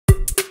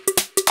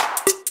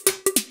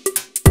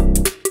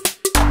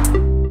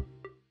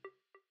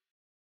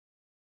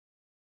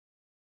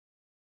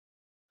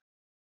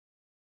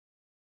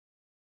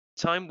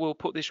time. We'll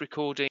put this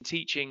recording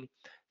teaching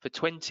for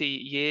 20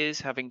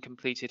 years, having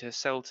completed her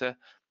CELTA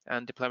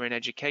and Diploma in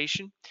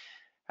Education.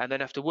 And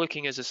then after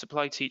working as a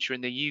supply teacher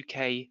in the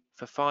UK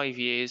for 5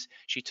 years,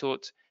 she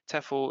taught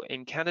TEFL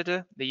in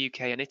Canada, the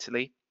UK and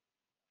Italy.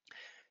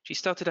 She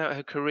started out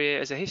her career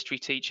as a history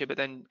teacher, but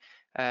then,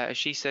 as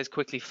she says,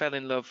 quickly fell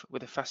in love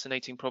with the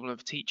fascinating problem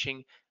of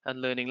teaching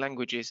and learning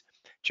languages.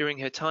 During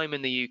her time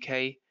in the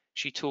UK,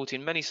 she taught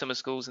in many summer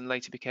schools and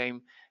later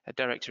became a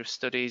director of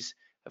studies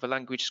of a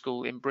language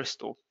school in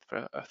Bristol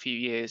for a few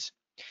years.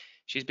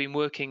 She's been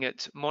working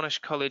at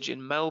Monash College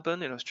in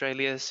Melbourne in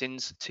Australia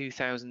since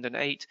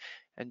 2008,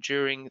 and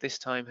during this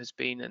time has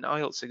been an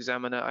IELTS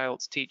examiner,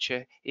 IELTS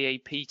teacher,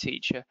 EAP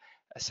teacher,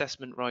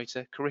 assessment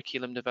writer,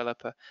 curriculum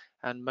developer,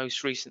 and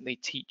most recently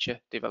teacher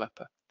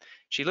developer.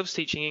 She loves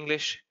teaching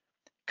English,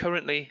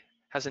 currently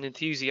has an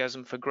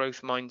enthusiasm for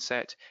growth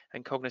mindset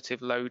and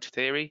cognitive load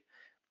theory,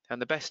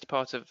 and the best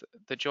part of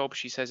the job,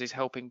 she says, is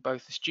helping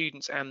both the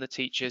students and the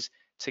teachers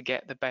to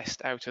get the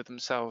best out of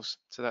themselves.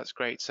 So that's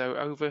great. So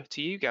over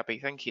to you, Gaby.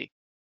 Thank you.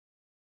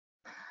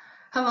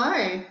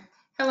 Hello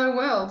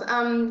world.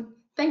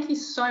 Thank you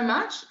so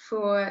much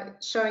for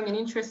showing an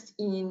interest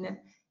in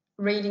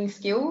reading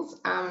skills.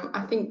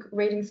 I think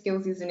reading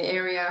skills is an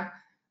area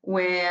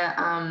where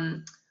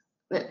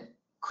that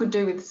could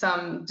do with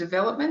some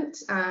development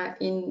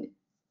in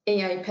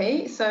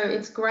EAP. So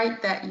it's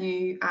great that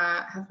you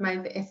have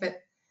made the effort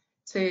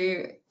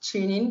to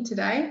tune in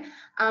today.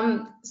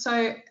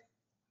 So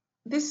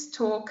this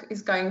talk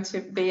is going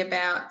to be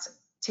about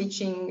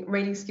teaching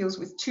reading skills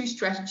with two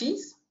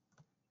strategies.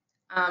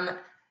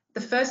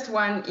 The first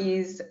one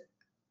is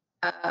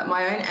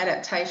my own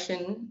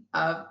adaptation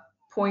of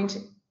point,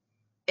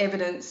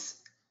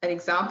 evidence, and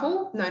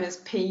example, known as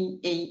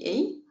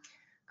PEE.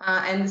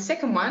 And the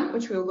second one,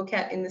 which we'll look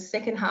at in the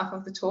second half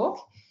of the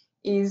talk,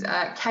 is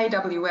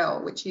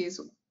KWL, which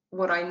is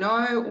what I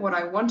know, what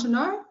I want to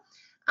know,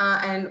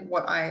 and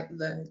what I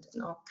learned.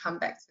 And I'll come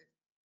back to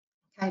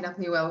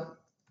KWL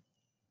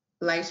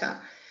later.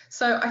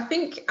 So I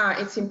think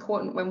it's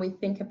important when we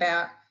think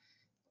about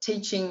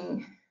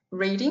teaching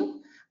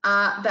reading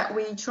that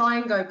we try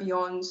and go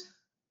beyond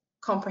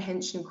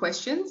comprehension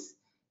questions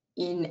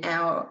in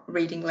our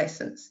reading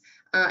lessons.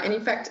 And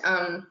in fact,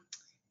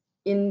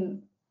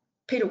 in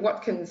Peter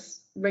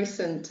Watkins'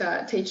 recent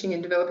Teaching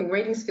and Developing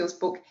Reading Skills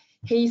book,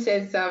 he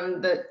says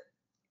that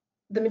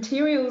the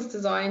materials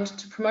designed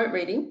to promote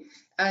reading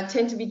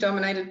tend to be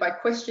dominated by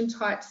question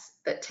types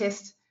that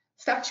test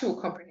factual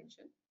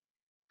comprehension,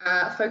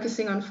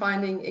 focusing on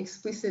finding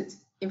explicit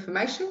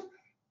information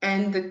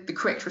and the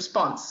correct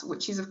response,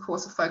 which is of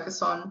course a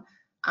focus on,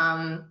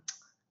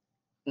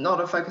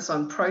 not a focus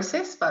on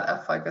process, but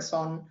a focus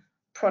on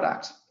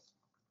product.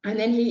 And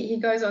then he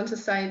goes on to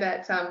say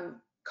that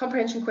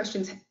comprehension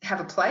questions have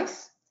a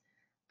place,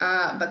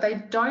 but they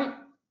don't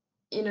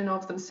in and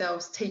of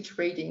themselves teach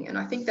reading. And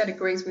I think that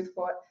agrees with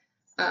what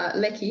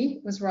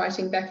Lecky was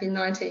writing back in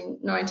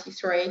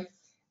 1993.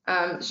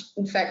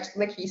 In fact,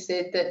 Lecky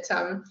said that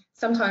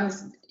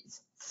sometimes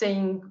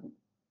seeing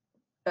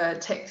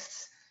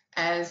texts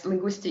as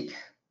linguistic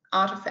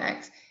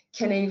artifacts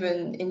can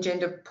even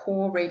engender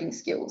poor reading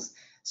skills.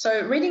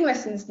 So reading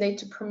lessons need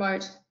to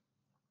promote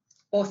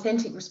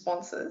authentic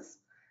responses,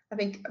 I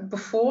think,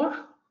 before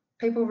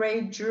people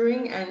read,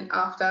 during and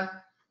after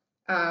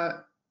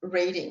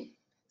reading.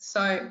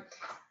 So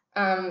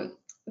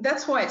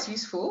that's why it's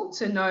useful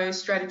to know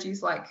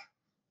strategies like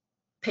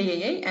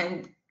PEE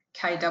and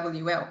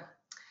KWL.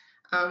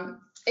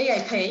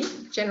 EAP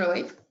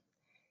generally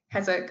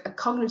has a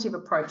cognitive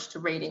approach to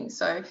reading.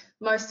 So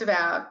most of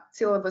our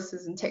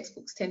syllabuses and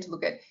textbooks tend to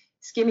look at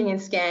skimming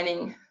and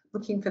scanning,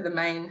 looking for the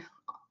main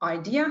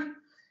idea,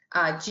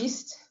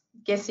 gist,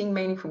 guessing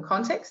meaning from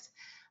context.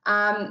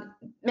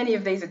 Many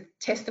of these are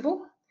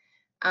testable,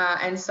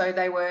 and so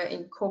they were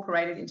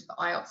incorporated into the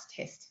IELTS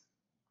test.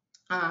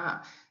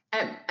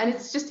 And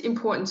it's just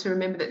important to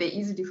remember that there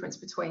is a difference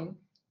between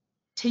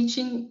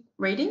teaching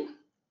reading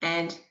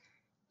and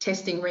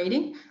testing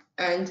reading.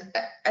 And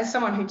as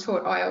someone who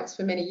taught IELTS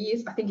for many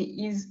years, I think it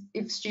is,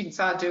 if students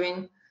are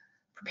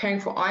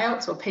preparing for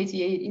IELTS or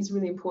PTE, it is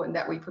really important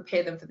that we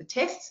prepare them for the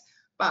tests.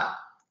 But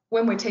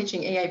when we're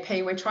teaching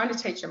EAP, we're trying to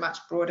teach a much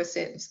broader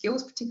set of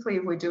skills, particularly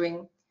if we're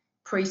doing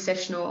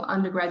pre-sessional,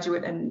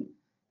 undergraduate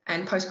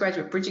and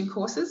postgraduate bridging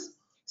courses.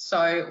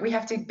 So we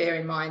have to bear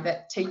in mind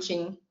that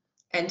teaching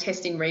and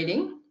testing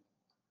reading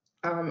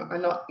are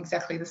not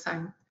exactly the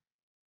same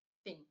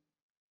thing.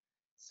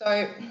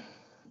 So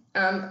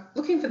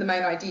looking for the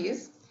main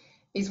ideas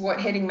is what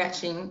heading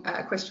matching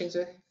questions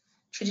are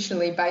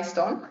traditionally based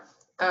on.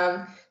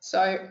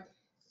 So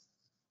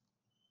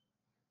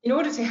in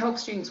order to help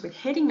students with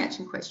heading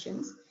matching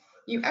questions,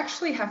 you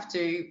actually have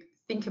to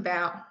think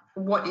about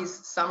what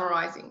is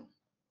summarising.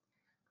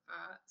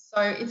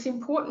 So it's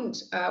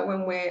important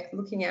when we're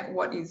looking at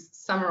what is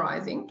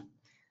summarising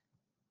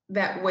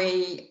that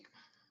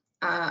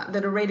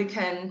that a reader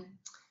can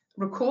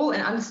recall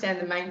and understand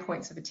the main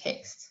points of a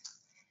text.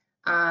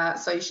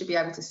 So you should be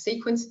able to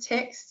sequence a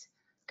text,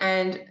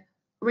 and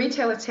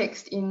retell a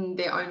text in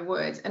their own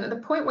words. And at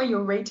the point where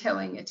you're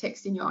retelling a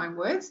text in your own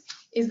words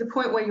is the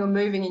point where you're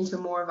moving into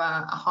more of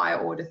a higher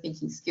order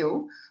thinking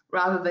skill,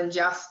 rather than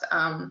just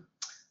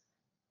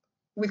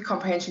with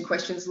comprehension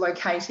questions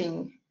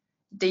locating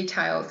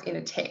details in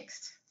a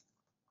text.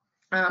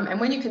 And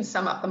when you can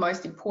sum up the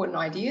most important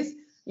ideas,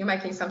 you're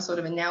making some sort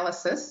of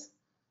analysis.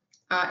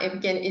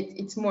 Again,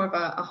 it's more of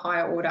a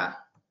higher order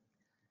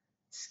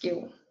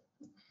skill.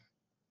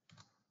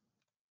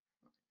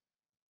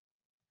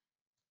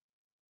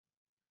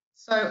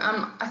 So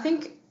I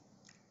think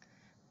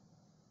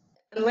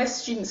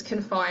unless students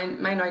can find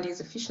main ideas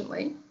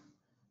efficiently,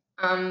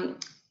 I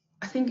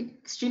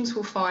think students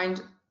will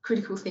find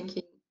critical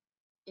thinking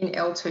in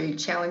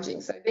L2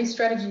 challenging. So these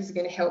strategies are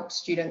going to help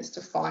students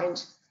to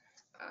find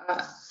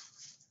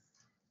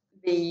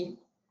the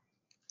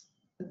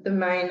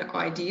main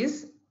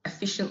ideas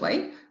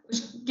efficiently,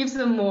 which gives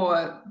them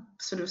more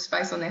sort of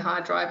space on their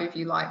hard drive, if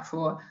you like,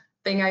 for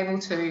being able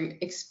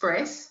to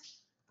express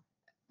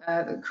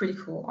the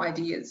critical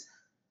ideas.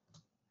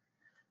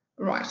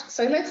 Right,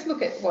 so let's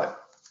look at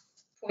what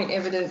point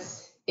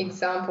evidence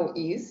example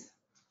is.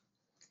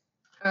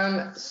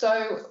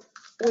 So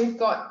we've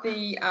got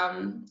the,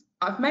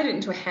 I've made it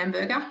into a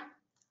hamburger,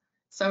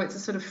 so it's a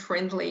sort of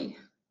friendly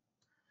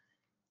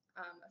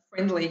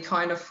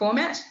kind of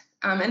format,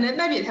 and then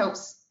maybe it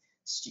helps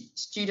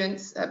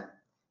students,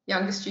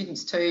 younger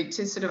students to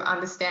sort of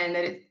understand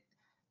that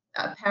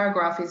a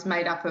paragraph is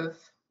made up of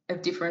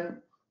different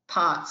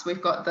parts.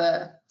 We've got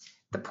the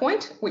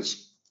point, which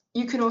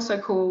you can also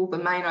call the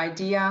main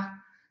idea,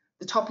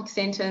 the topic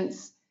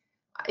sentence.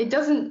 It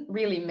doesn't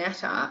really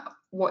matter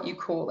what you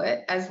call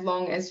it as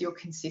long as you're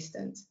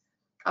consistent.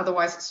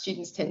 Otherwise,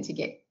 students tend to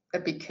get a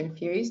bit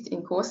confused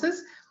in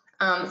courses.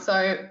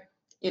 So,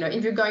 you know,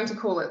 if you're going to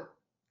call it,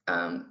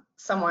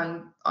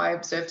 someone I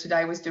observed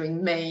today was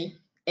doing me,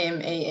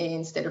 M-E-E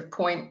instead of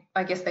point.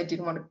 I guess they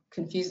didn't want to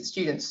confuse the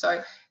students.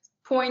 So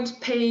point,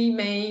 P,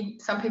 me,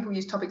 some people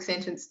use topic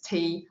sentence,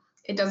 T.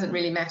 It doesn't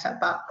really matter,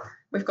 but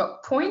we've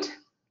got point,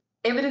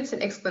 evidence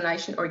and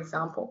explanation or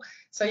example.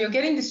 So you're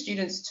getting the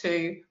students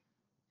to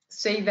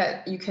see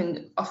that you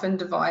can often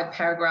divide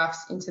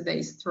paragraphs into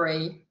these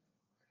three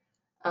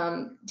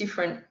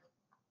different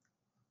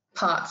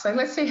parts. So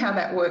let's see how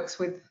that works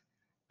with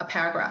a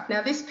paragraph.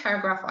 Now this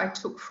paragraph I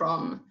took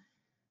from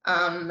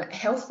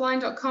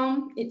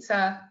healthline.com. It's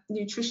a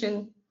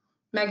nutrition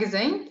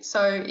magazine,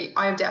 so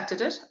I adapted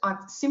it.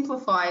 I've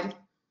simplified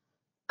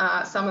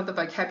some of the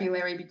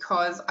vocabulary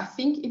because I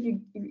think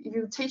if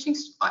you're teaching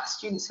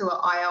students who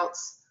are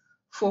IELTS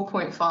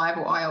 4.5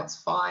 or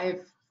IELTS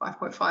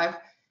 5.5,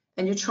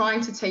 and you're trying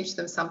to teach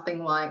them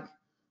something like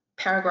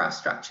paragraph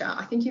structure,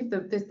 I think if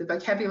the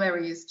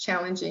vocabulary is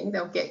challenging,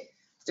 they'll get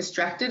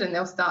distracted and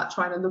they'll start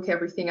trying to look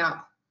everything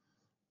up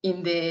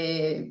in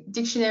their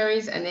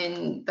dictionaries, and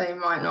then they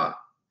might not,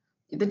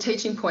 the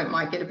teaching point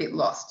might get a bit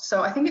lost.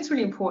 So I think it's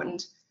really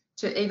important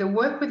to either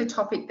work with a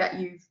topic that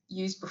you've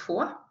used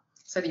before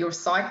so that you're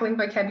recycling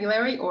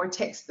vocabulary, or a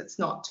text that's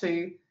not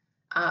too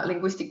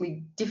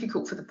linguistically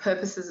difficult for the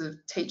purposes of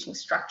teaching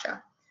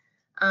structure.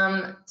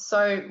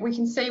 So we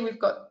can see we've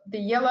got the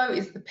yellow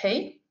is the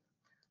P.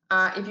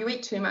 If you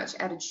eat too much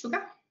added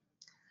sugar,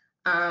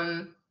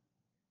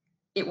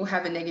 it will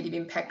have a negative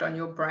impact on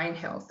your brain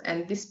health.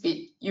 And this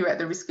bit, you're at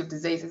the risk of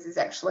diseases, is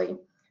actually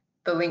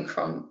the link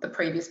from the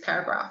previous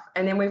paragraph.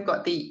 And then we've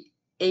got the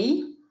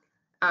E,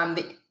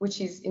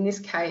 which is in this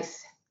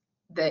case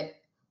the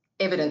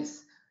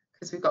evidence,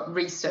 because we've got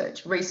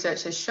research.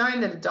 Research has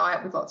shown that a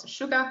diet with lots of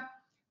sugar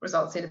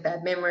results in a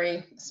bad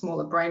memory, a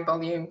smaller brain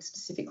volume,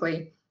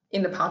 specifically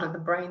in the part of the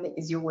brain that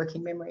is your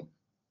working memory,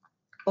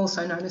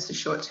 also known as the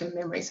short-term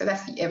memory. So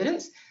that's the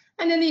evidence.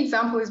 And then the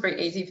example is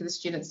very easy for the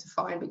students to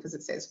find because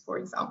it says, for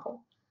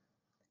example,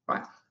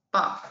 right?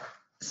 But,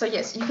 so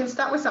yes, you can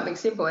start with something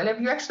simple. And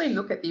if you actually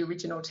look at the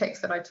original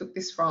text that I took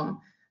this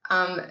from,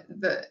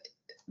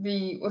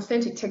 the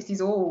authentic text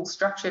is all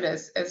structured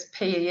as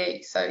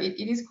PEE. So it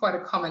is quite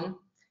a common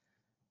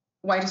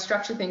way to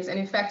structure things. And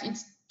in fact,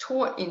 it's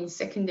taught in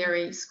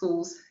secondary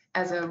schools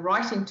as a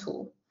writing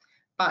tool,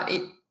 but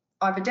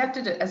I've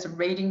adapted it as a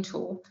reading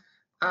tool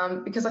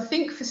because I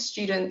think for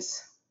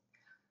students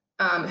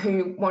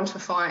who want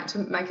to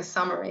make a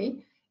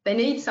summary, they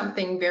need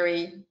something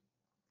very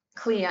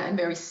clear and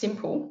very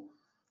simple,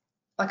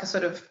 like a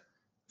sort of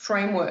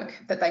framework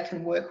that they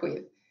can work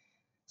with.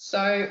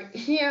 So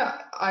here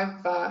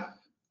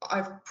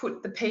I've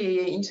put the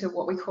PEE into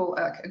what we call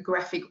a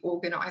graphic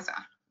organizer.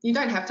 You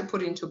don't have to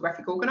put it into a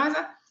graphic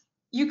organizer.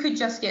 You could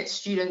just get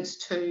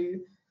students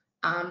to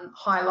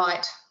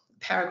highlight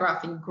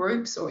paragraph in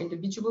groups or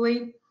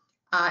individually.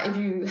 If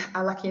you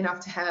are lucky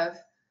enough to have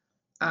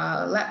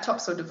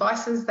laptops or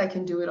devices, they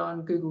can do it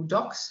on Google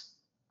Docs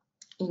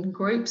in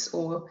groups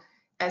or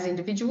as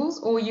individuals,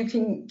 or you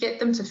can get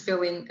them to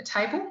fill in a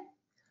table.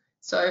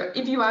 So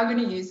if you are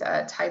going to use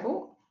a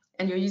table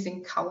and you're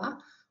using colour,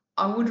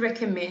 I would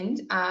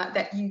recommend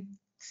that you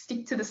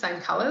stick to the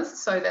same colours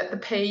so that the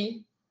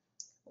P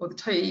or the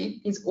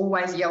T is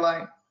always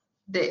yellow.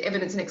 the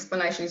evidence and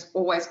explanation is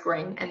always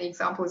green and the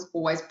example is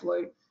always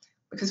blue,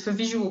 because for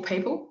visual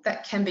people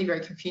that can be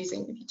very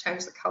confusing if you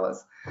change the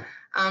colours.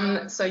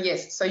 So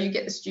yes, so you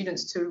get the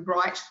students to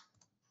write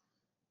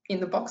in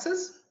the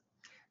boxes,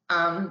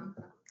 and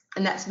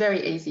that's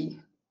very easy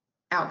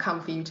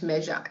outcome for you to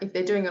measure. If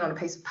they're doing it on a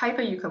piece of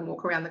paper, you can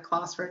walk around the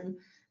classroom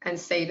and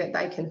see that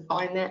they can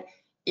find that.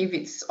 If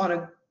it's on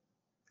a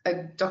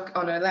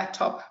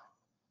laptop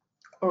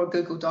or a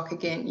Google Doc,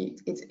 again,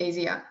 it's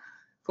easier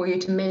for you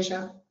to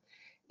measure.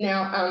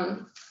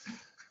 Now,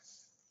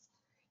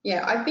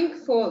 yeah, I think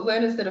for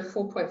learners that are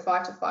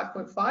 4.5 to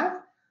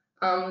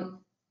 5.5,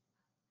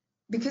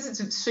 because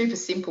it's super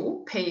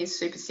simple, P is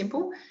super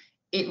simple,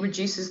 it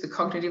reduces the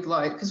cognitive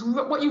load, because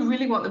what you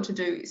really want them to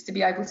do is to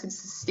be able to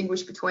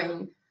distinguish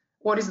between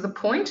what is the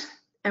point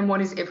and what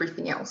is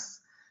everything else.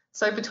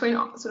 So between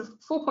sort of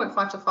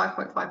 4.5 to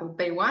 5.5 or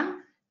B1,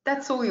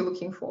 that's all you're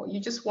looking for. You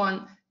just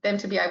want them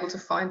to be able to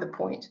find the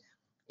point.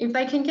 If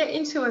they can get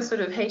into a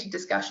sort of heated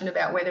discussion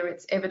about whether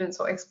it's evidence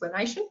or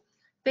explanation,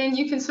 then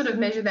you can sort of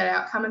measure that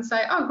outcome and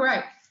say, oh,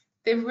 great,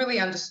 they've really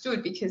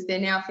understood, because they're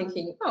now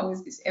thinking, oh,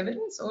 is this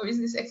evidence or is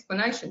this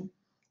explanation?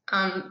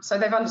 So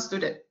they've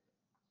understood it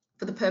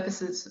for the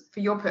purposes, for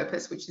your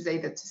purpose, which is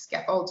either to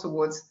scaffold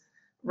towards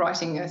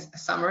writing a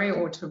summary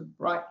or to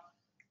write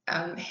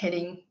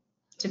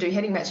to do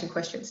heading matching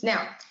questions.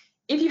 Now,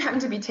 if you happen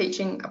to be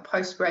teaching a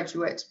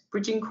postgraduate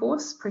bridging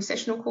course,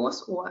 pre-sessional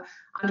course, or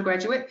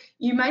undergraduate,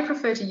 you may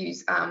prefer to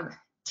use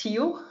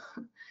TEAL,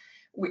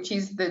 which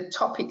is the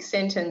topic,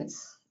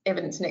 sentence,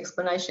 evidence and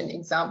explanation,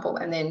 example,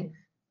 and then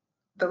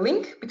the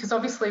link, because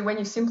obviously when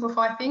you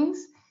simplify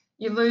things,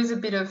 you lose a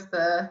bit of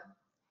the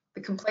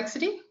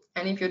complexity,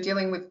 and if you're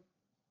dealing with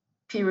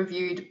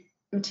peer-reviewed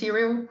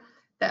material,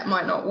 that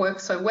might not work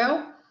so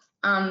well.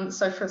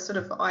 So for sort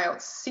of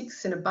IELTS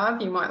 6 and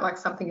above, you might like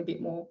something a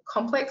bit more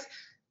complex.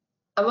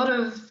 A lot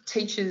of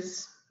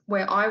teachers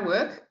where I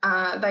work,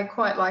 they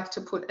quite like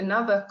to put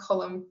another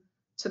column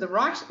to the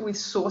right with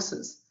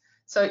sources.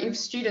 So if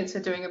students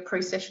are doing a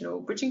pre-sessional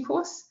bridging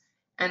course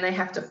and they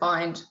have to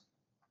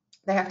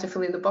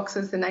fill in the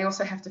boxes, then they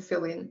also have to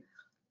fill in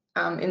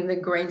the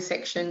green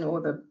section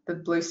or the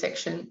blue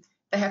section,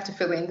 they have to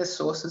fill in the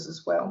sources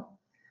as well.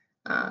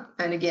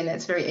 And again,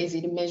 that's very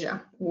easy to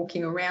measure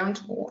walking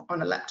around or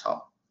on a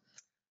laptop.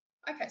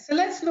 Okay, so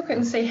let's look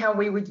and see how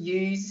we would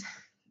use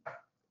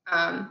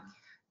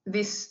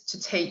this to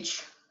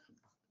teach.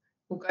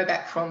 We'll go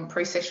back from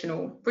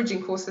pre-sessional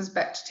bridging courses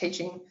back to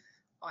teaching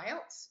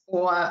IELTS,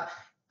 or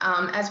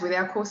as with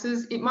our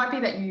courses, it might be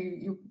that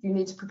you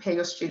need to prepare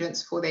your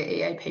students for their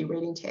EAP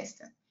reading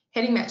test.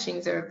 Heading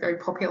matchings are a very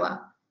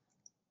popular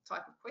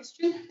type of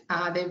question.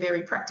 They're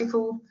very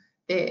practical,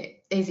 they're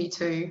easy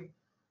to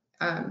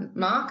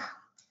mark,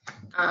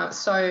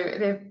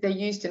 so they're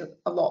used in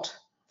a lot.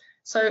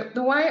 So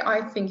the way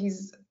I think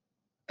is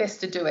best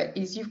to do it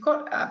is, you've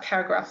got a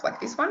paragraph like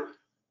this one.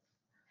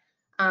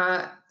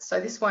 So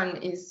this one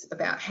is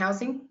about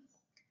housing.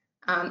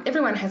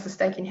 Everyone has a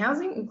stake in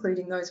housing,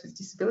 including those with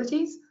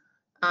disabilities,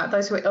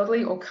 those who are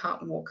elderly or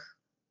can't walk.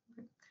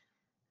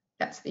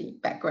 That's the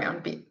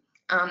background bit.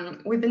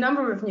 With the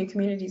number of new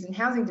communities and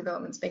housing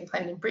developments being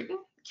planned in Britain,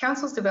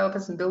 councils,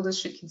 developers and builders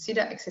should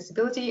consider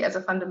accessibility as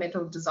a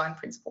fundamental design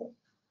principle.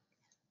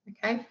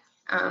 Okay,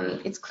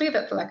 it's clear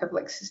that the lack of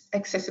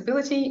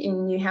accessibility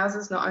in new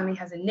houses not only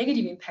has a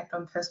negative impact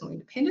on personal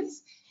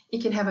independence,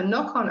 it can have a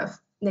knock-on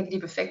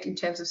negative effect in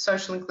terms of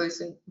social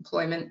inclusion,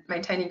 employment,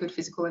 maintaining good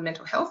physical and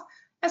mental health.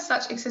 As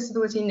such,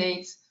 accessibility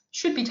needs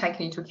should be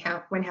taken into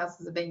account when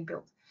houses are being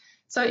built.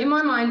 So in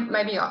my mind,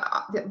 maybe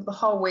the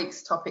whole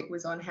week's topic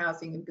was on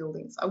housing and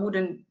buildings. I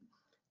wouldn't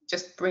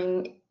just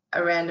bring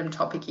a random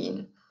topic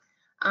in.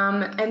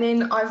 And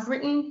then I've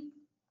written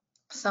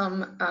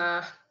some,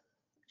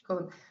 call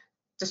them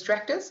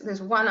distractors.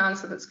 There's one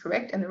answer that's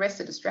correct and the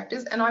rest are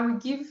distractors. And I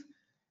would give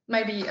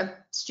maybe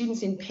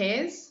students in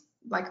pairs,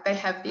 like they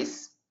have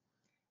this,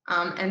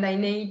 and they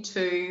need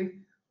to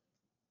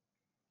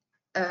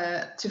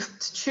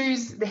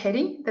choose the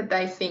heading that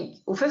they think,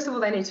 well, first of all,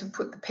 they need to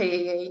put the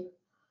PEE,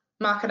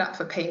 mark it up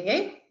for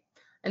PEE,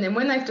 and then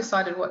when they've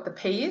decided what the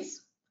P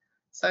is,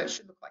 so it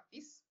should look like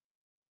this,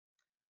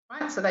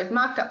 right? So they've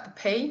marked up the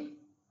P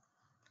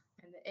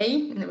and the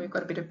E, and then we've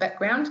got a bit of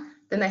background.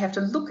 Then they have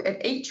to look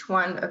at each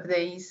one of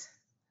these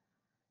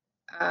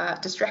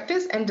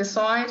distractors and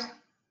decide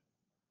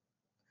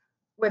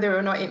whether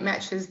or not it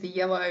matches the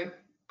yellow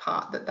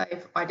part that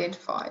they've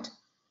identified.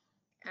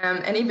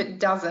 And if it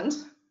doesn't,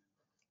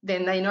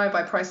 then they know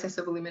by process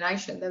of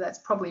elimination that that's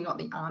probably not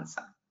the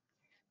answer.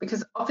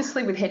 Because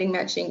obviously with heading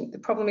matching, the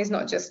problem is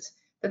not just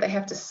that they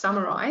have to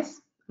summarise.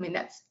 I mean,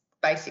 that's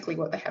basically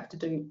what they have to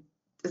do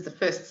as the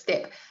first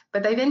step,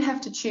 but they then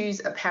have to choose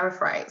a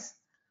paraphrase.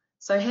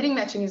 So heading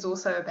matching is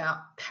also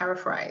about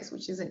paraphrase,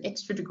 which is an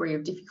extra degree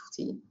of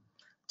difficulty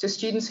to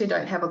students who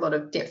don't have a lot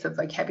of depth of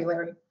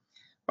vocabulary.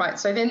 Right,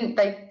 so then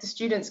the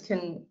students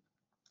can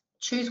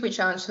choose which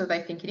answer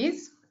they think it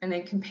is and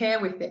then compare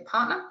with their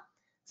partner,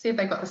 see if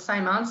they've got the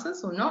same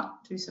answers or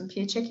not, do some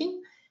peer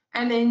checking,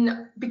 And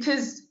then,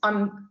 because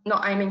I'm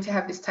not aiming to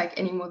have this take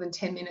any more than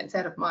 10 minutes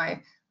out of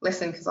my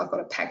lesson because I've got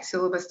a packed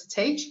syllabus to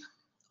teach,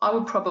 I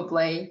would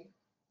probably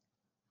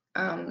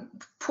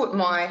put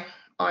my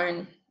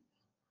own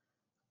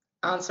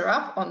answer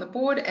up on the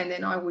board, and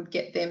then I would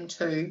get them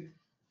to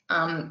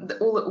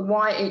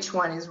why each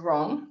one is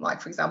wrong.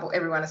 Like, for example,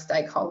 everyone a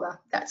stakeholder,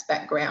 that's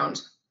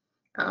background.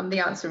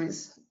 The answer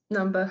is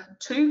number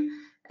 2.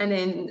 And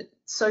then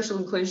social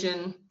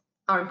inclusion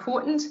are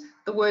important.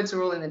 The words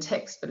are all in the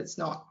text, but it's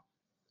not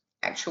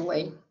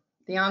actually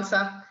the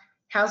answer.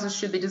 Houses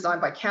should be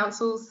designed by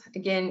councils.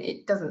 Again,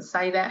 it doesn't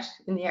say that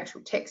in the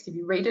actual text. If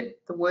you read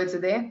it, the words are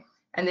there.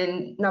 And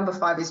then number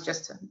 5 is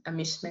just a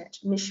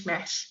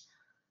mishmash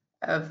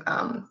of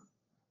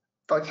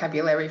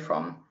vocabulary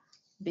from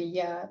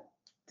the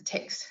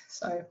text.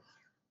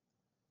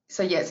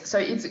 So yes, so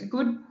it's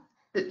good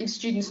that if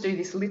students do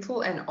this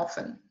little and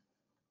often.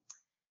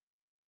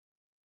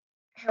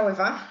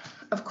 However,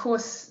 of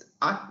course,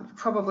 I'm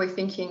probably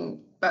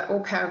thinking, but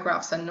all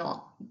paragraphs are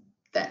not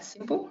that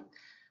simple.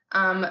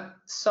 But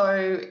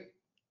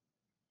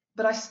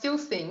I still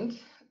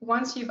think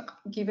once you've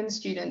given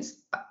students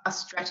a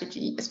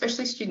strategy,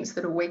 especially students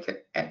that are weak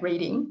at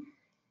reading,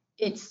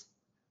 it's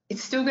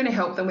still going to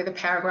help them with a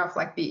paragraph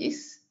like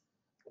this,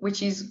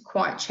 which is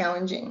quite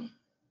challenging.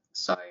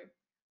 So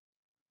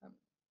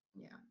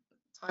yeah,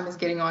 time is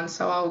getting on.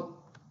 So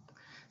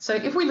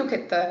if we look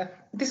at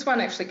this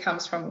one actually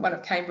comes from one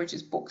of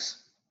Cambridge's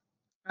books,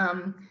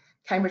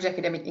 Cambridge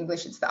Academic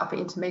English. It's the upper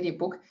intermediate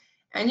book,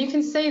 and you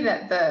can see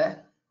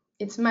that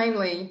it's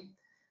mainly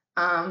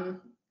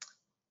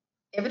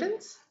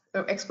evidence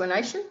or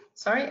explanation,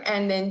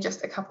 and then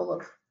just a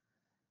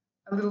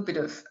little bit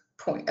of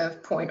point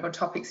or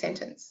topic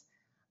sentence.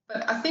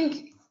 But I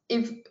think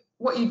if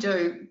what you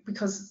do,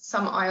 because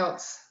some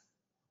IELTS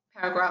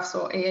paragraphs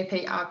or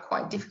EAP are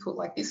quite difficult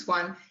like this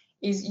one,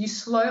 is you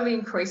slowly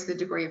increase the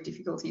degree of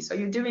difficulty. So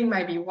you're doing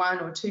maybe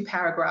 1 or 2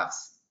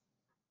 paragraphs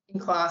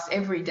in class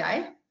every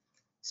day,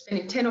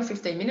 spending 10 or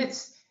 15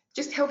 minutes,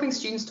 just helping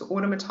students to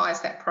automatize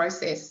that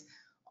process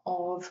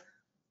of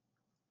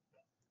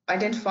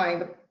identifying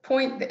the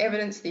point, the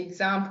evidence, the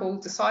example,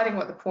 deciding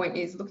what the point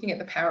is, looking at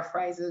the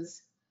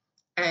paraphrases,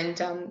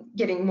 and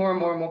getting more and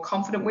more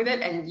confident with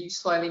it. And you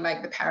slowly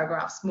make the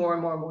paragraphs more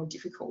and more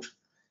difficult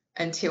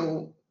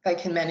until they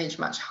can manage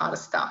much harder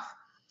stuff.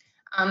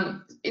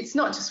 It's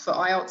not just for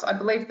IELTS. I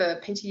believe the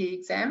PTE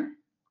exam,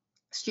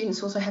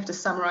 students also have to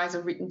summarise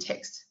a written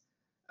text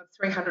of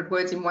 300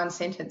 words in 1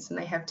 sentence, and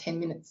they have 10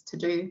 minutes to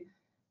do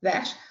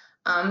that.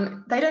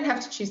 They don't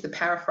have to choose the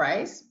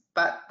paraphrase,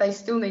 but they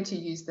still need to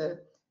use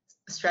the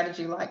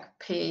strategy like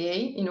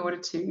PEE in order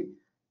to,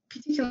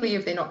 particularly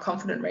if they're not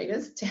confident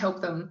readers, to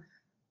help them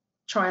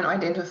try and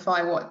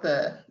identify what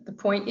the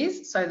point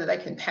is so that they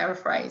can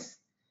paraphrase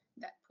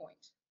that point.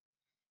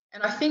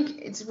 And I think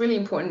it's really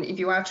important if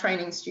you are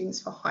training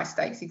students for high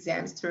stakes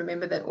exams to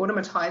remember that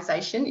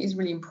automatization is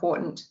really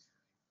important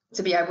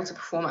to be able to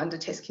perform under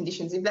test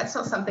conditions. If that's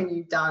not something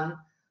you've done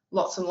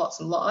lots and lots,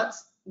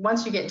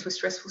 once you get into a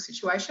stressful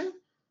situation,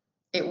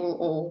 it will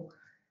all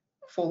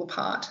fall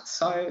apart.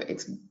 So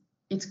it's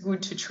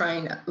good to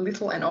train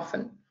little and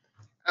often.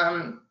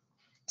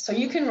 So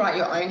you can write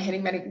your own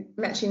heading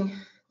matching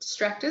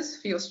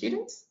distractors for your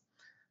students,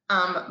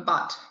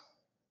 or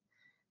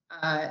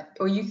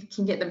you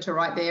can get them to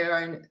write their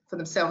own for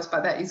themselves,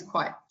 but that is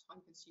quite time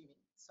consuming.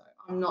 So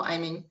I'm not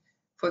aiming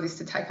for this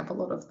to take up a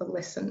lot of the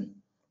lesson.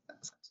 I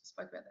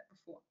spoke about that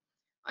before.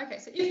 Okay,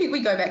 so if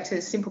we go back to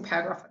a simple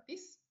paragraph like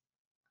this,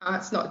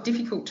 it's not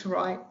difficult to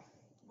write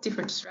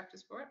different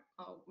distractors for it.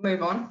 I'll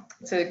move on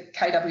to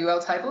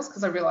KWL tables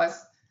because I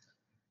realise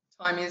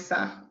time is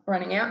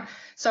running out.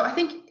 So I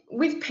think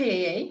with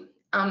PEE,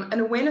 an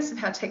awareness of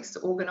how texts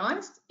are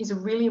organised is a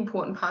really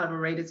important part of a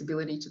reader's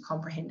ability to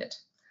comprehend it.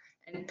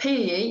 And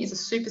PEE is a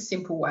super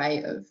simple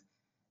way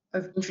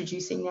of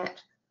introducing that.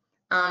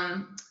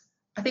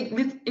 I think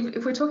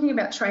if we're talking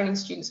about training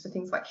students for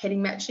things like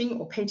heading matching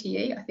or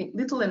PTE, I think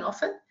little and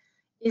often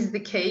is the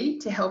key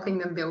to helping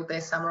them build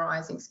their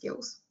summarising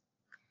skills.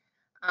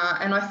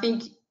 And I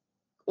think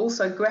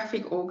also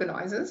graphic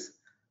organisers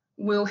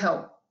will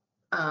help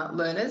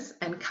learners,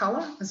 and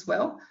colour as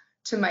well,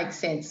 to make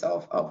sense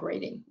of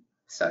reading.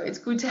 So it's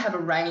good to have a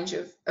range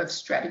of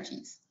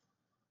strategies.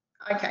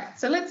 Okay,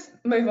 so let's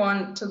move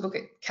on to look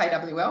at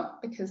KWL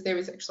because there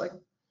is actually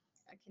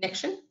a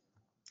connection.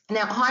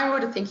 Now, higher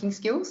order thinking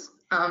skills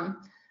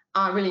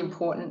are really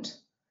important.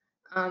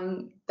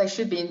 They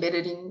should be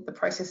embedded in the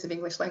process of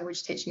English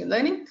language teaching and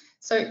learning.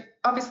 So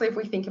obviously, if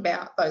we think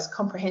about those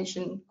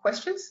comprehension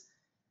questions,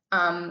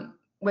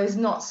 there's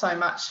not so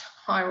much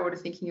higher order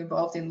thinking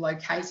involved in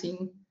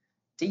locating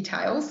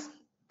details,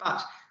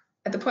 but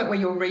at the point where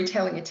you're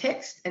retelling a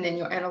text and then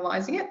you're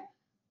analysing it,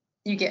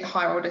 you get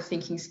higher order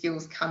thinking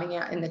skills coming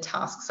out in the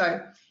task.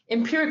 So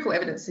empirical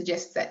evidence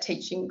suggests that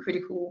teaching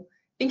critical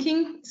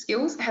thinking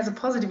skills has a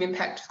positive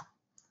impact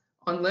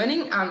on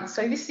learning.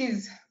 So this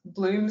is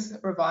Bloom's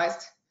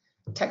revised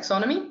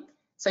taxonomy.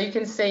 So you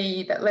can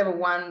see that level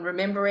 1,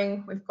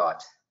 remembering, we've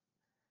got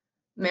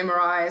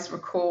memorise,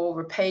 recall,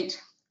 repeat.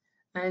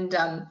 And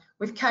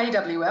with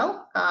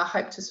KWL, I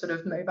hope to sort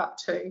of move up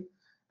to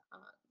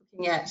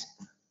looking at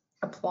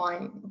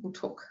applying. We'll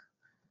talk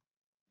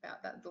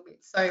about that a little bit.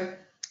 So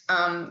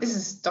this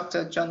is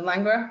Dr. John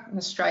Langra, an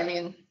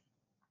Australian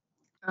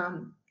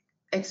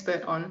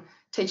expert on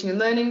teaching and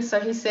learning. So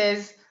he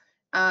says,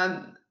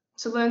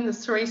 to learn the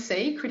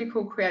 3C,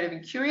 critical, creative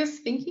and curious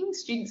thinking,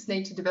 students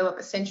need to develop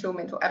essential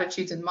mental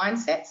attitudes and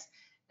mindsets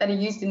that are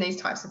used in these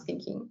types of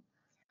thinking.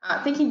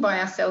 Thinking by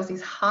ourselves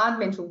is hard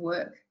mental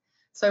work.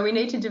 So we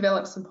need to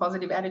develop some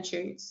positive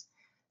attitudes.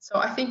 So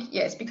I think,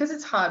 yes, because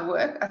it's hard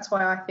work, that's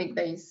why I think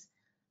these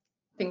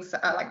things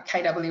like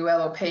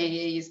KWL or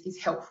PEE is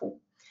helpful.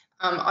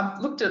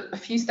 I've looked at a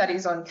few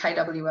studies on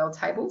KWL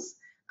tables,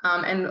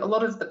 and a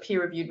lot of the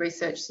peer-reviewed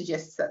research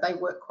suggests that they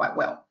work quite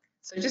well.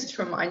 So just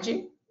to remind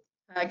you,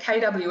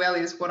 KWL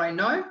is what I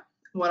know,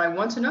 what I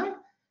want to know,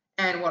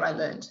 and what I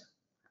learned.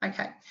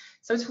 Okay,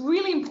 so it's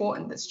really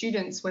important that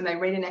students, when they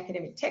read an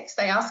academic text,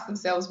 they ask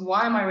themselves,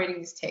 why am I reading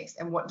this text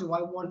and what do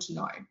I want to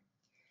know?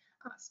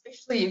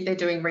 Especially if they're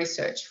doing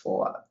research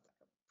for a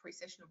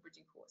pre-session or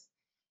bridging course.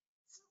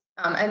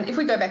 And if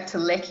we go back to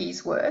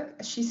Lecky's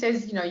work, she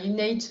says, you know, you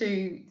need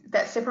to,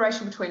 that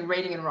separation between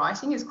reading and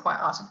writing is quite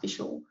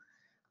artificial.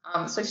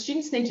 So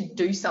students need to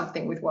do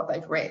something with what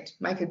they've read,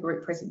 make a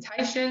group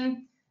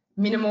presentation,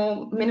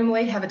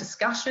 minimally have a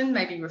discussion,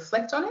 maybe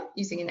reflect on it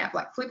using an app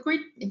like Flipgrid.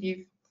 If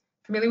you're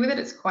familiar with it,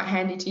 it's quite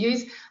handy to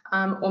use,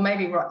 or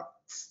maybe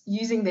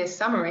using their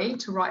summary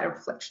to write a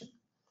reflection.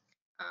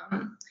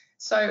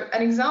 So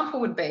an example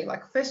would be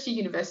like first year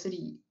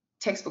university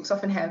textbooks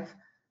often have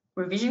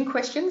revision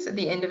questions at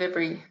the end of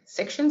every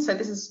section. So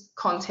this is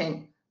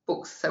content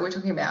books. So we're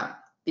talking about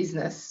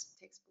business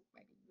textbook,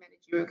 maybe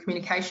managerial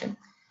communication.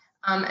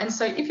 And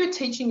so if you're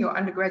teaching your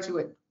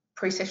undergraduate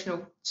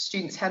pre-sessional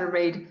students how to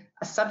read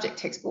a subject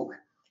textbook,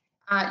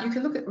 you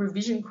can look at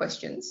revision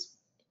questions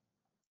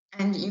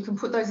and you can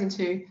put those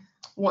into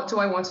what do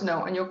I want to know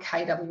on your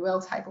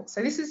KWL table.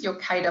 So this is your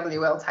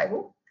KWL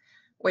table.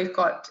 We've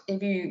got,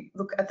 if you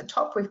look at the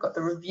top, we've got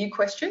the review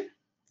question,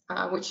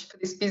 which for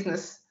this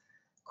business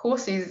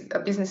course is a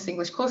business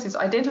English course, is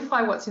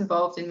identify what's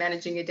involved in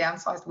managing a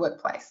downsized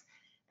workplace.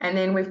 And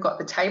then we've got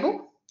the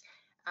table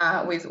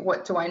with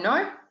what do I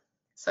know?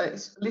 So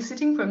it's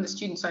eliciting from the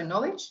student's own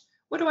knowledge.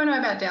 What do I know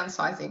about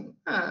downsizing?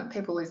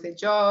 People lose their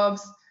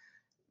jobs,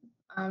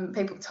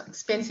 it's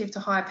expensive to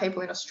hire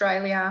people in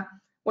Australia.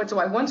 What do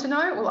I want to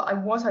know? Well,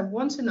 what I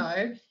want to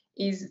know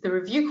is the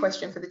review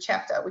question for the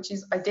chapter, which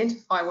is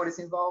identify what is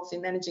involved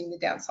in managing the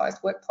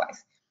downsized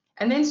workplace.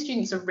 And then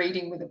students are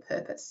reading with a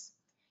purpose.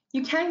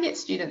 You can get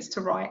students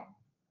to write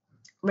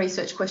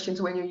research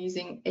questions when you're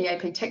using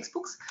EAP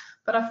textbooks,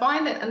 but I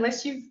find that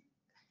unless you've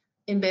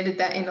embedded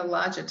that in a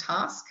larger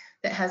task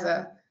that has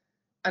an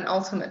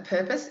ultimate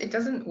purpose, it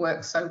doesn't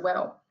work so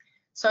well.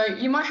 So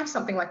you might have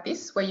something like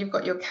this, where you've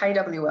got your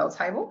KWL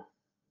table,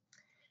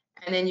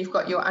 and then you've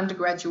got your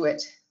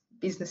undergraduate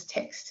business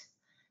text.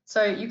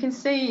 So you can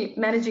see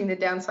managing the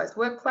downsized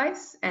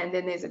workplace, and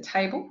then there's a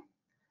table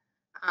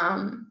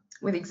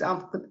with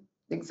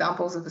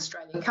examples of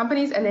Australian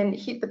companies, and then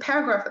hit the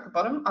paragraph at the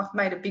bottom. I've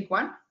made a big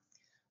one.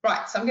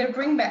 Right, so I'm going to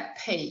bring back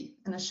P,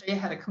 and I'll show you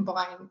how to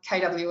combine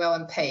KWL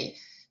and P.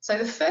 So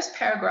the first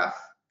paragraph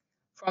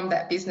from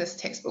that business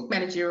textbook,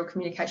 managerial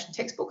communication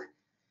textbook,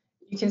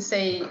 you can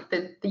see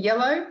that the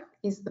yellow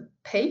is the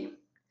P,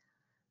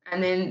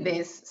 and then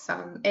there's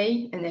some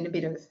E, and then a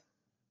bit of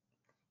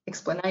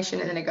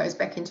explanation, and then it goes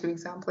back into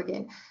example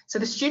again. So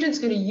the student's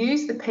going to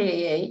use the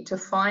PEE to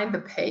find the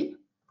P,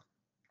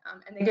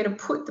 and they're going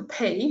to put the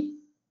P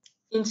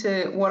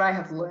into what I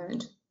have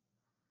learned.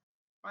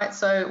 Right,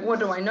 so what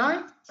do I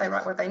know? They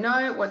write what they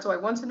know. What do I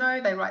want to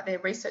know? They write their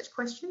research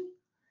question.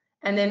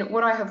 And then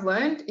what I have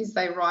learned is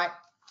they write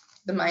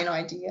the main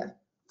idea.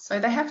 So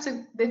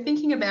they're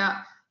thinking about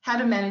how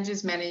do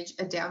managers manage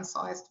a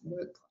downsized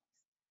workplace.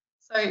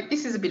 So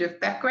this is a bit of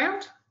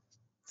background.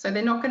 So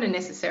they're not going to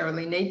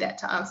necessarily need that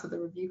to answer the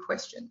review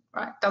question,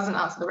 right? Doesn't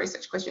answer the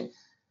research question.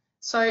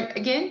 So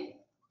again,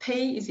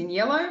 P is in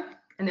yellow,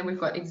 and then we've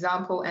got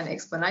example and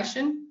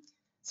explanation.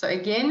 So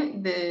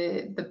again,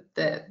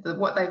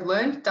 what they've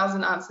learned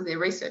doesn't answer their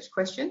research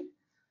question,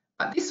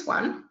 but this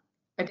one,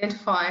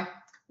 identify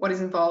what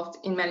is involved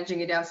in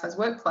managing a downsized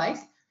workplace,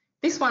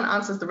 this one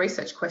answers the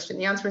research question.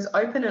 The answer is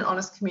open and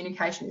honest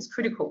communication is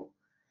critical.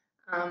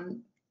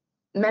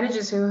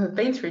 Managers who have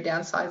been through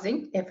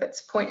downsizing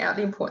efforts point out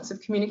the importance of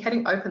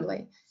communicating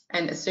openly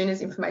and as soon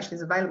as information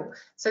is available.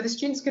 So the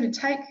student's going to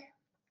take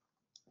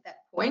that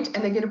point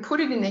and they're going to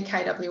put it in their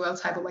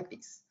KWL table like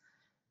this.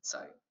 So,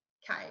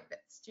 okay,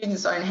 that's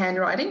students' own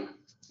handwriting.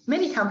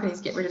 Many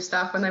companies get rid of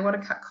staff when they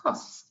want to cut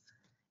costs.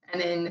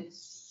 And then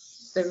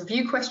the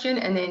review question,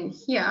 and then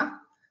here,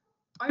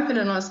 open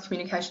and honest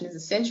communication is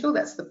essential.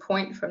 That's the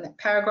point from that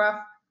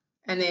paragraph.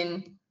 And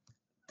then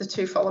the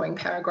two following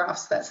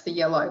paragraphs, that's the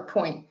yellow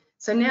point.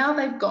 So now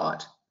they've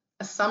got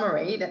a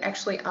summary that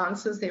actually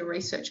answers their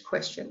research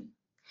question.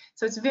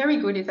 So it's very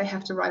good if they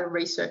have to write a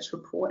research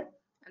report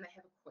and they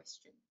have a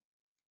question.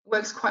 It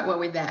works quite well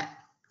with that.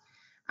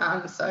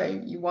 So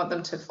you want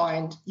them to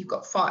find, they've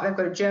got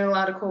a journal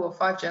article or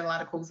 5 journal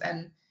articles,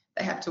 and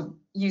they have to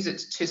use it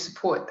to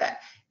support that.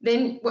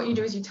 Then what you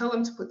do is you tell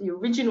them to put the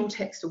original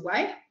text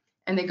away,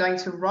 and they're going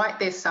to write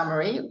their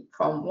summary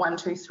from 1,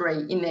 2,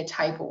 3 in their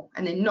table,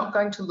 and they're not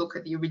going to look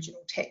at the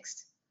original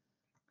text.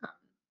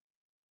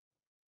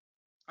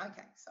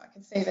 Okay, so I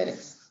can see that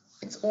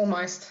it's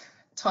almost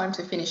time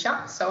to finish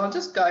up. So I'll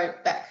just go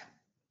back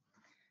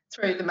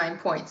through the main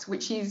points,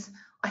 which is,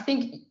 I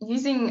think,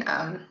 using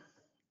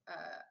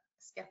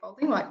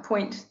scaffolding, like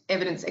point,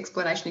 evidence,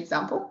 explanation,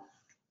 example,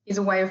 is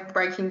a way of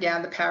breaking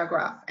down the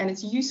paragraph. And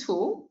it's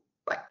useful,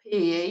 like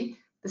PEE,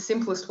 the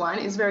simplest one,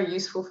 is very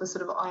useful for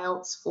sort of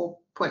IELTS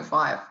 4.5,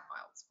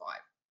 IELTS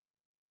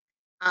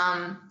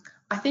 5.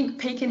 I think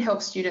P can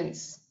help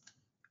students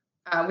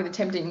with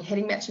attempting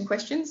heading matching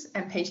questions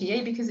and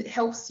PTE, because it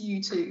helps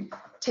you to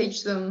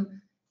teach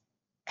them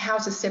how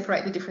to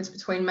separate the difference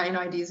between main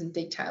ideas and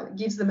detail. It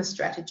gives them a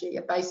strategy,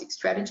 a basic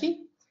strategy.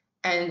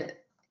 And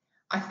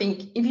I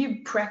think if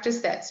you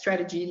practice that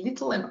strategy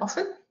little and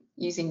often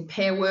using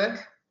pair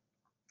work,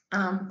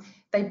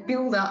 they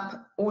build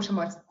up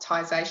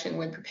automatization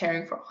when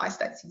preparing for a high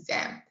stakes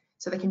exam.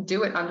 So they can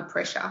do it under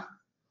pressure,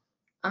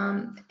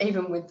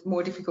 even with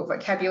more difficult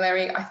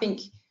vocabulary. I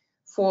think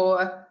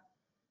for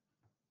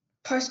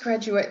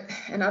postgraduate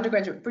and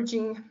undergraduate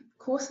bridging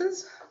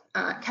courses,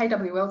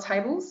 KWL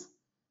tables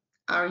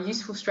are a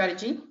useful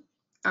strategy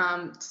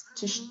to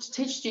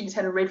teach students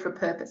how to read for a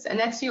purpose. And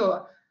that's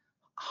your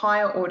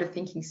higher order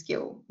thinking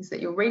skill, is that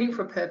you're reading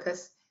for a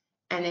purpose,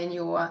 and then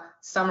you're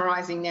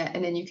summarising that,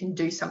 and then you can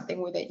do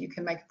something with it. You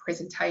can make a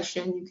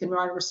presentation, you can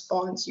write a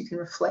response, you can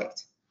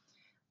reflect.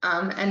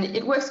 And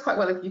it works quite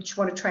well if you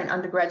want to train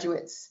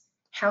undergraduates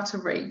how to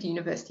read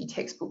university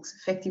textbooks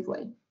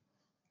effectively,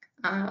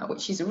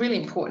 which is a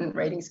really important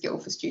reading skill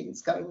for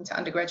students going into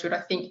undergraduate,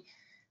 I think.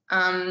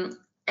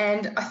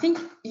 And I think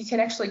you can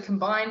actually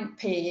combine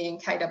PE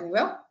and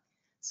KWL,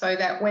 so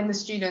that when the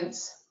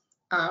students,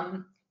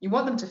 you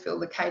want them to fill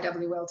the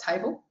KWL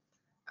table,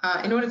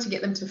 in order to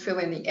get them to fill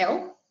in the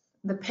L,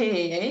 the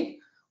PEE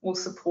will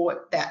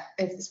support that,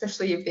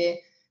 especially if they're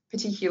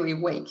particularly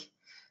weak.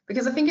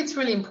 Because I think it's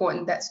really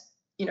important that,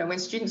 you know, when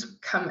students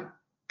come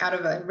out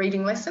of a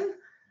reading lesson,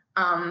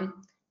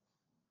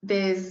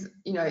 there's,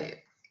 you know,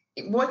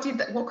 what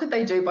could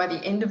they do by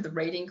the end of the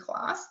reading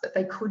class that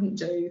they couldn't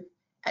do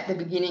at the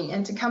beginning?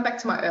 And to come back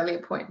to my earlier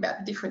point about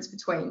the difference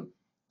between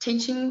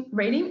teaching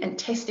reading and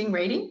testing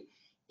reading,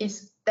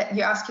 is that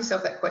you ask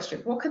yourself that question: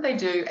 what could they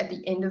do at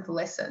the end of the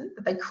lesson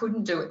that they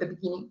couldn't do at the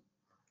beginning?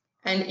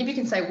 And if you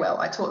can say, well,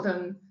 I taught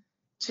them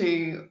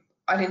to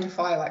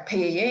identify like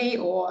PEE,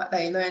 or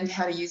they learned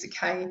how to use a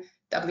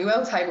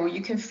KWL table,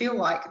 you can feel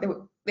like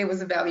there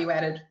was a value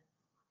added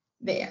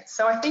there.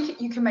 So I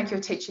think you can make your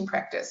teaching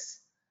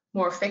practice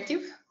more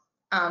effective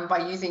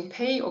by using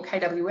P or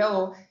KWL,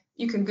 or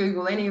you can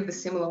Google any of the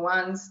similar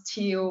ones,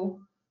 TEAL,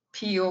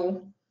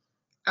 PEAL.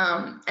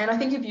 And I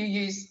think if you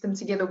use them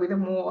together with a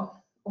more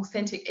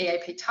authentic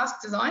EAP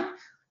task design,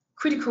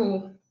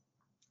 critical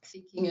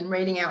thinking and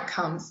reading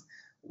outcomes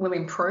will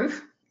improve,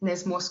 and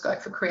there's more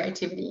scope for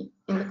creativity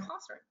in the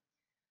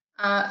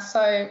classroom.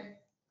 So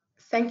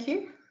thank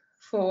you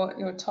for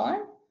your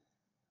time.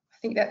 I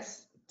think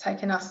that's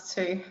taken us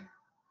to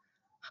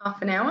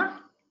half an hour.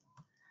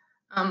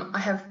 I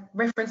have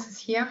references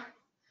here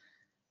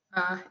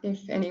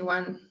if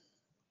anyone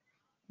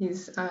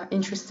is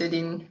interested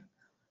in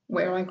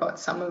where I got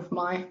some of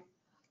my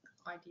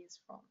ideas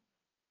from.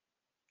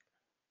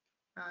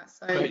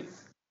 Great.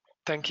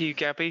 Thank you,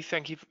 Gabby.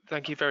 Thank you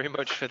very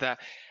much for that.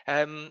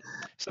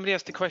 Somebody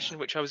asked a question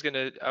which I was going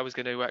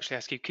to actually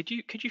ask you. Could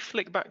you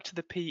flick back to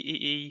the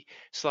PEE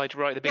slide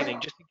right at the beginning,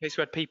 just in case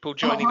we had people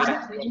joining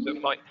that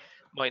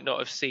might not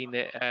have seen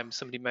it?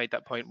 Somebody made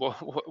that point.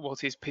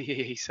 What is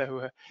PEE?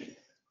 So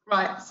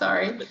right,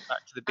 sorry. Flick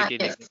back to the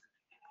beginning. Yes.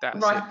 That's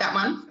right, it. that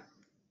one.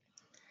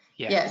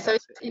 Yeah. So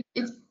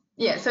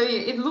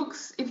it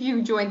looks, if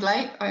you joined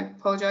late, I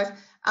apologise.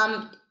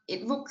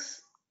 It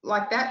looks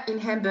like that in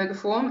hamburger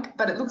form,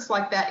 but it looks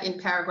like that in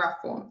paragraph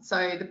form.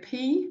 So the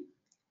P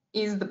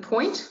is the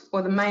point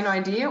or the main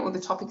idea or the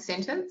topic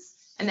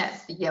sentence, and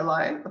that's the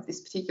yellow of this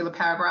particular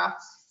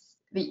paragraph.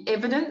 The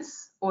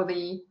evidence or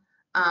the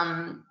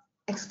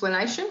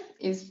explanation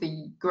is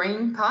the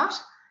green part,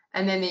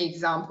 and then the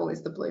example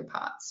is the blue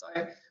part.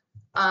 So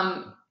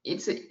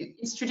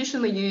it's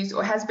traditionally used,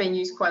 or has been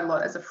used quite a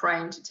lot, as a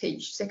frame to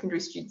teach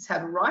secondary students how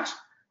to write.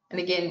 And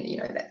again, you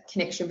know, that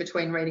connection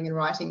between reading and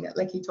writing that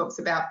Lecky talks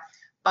about.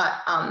 But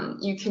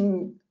you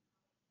can,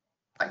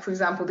 like for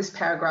example, this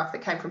paragraph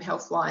that came from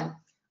Healthline,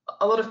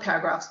 a lot of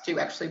paragraphs do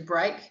actually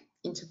break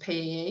into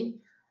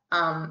PEE.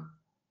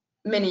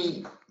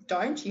 Many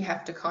don't. You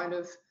have to kind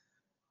of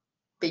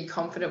be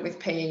confident with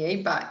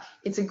PEE, but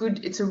it's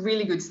a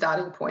really good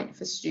starting point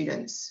for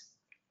students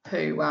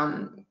who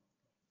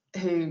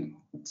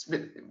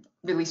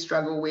really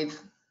struggle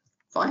with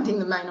finding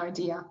the main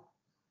idea.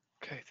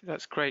 Okay,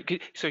 that's great.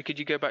 So could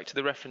you go back to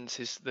the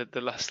references,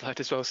 the last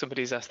slide as well?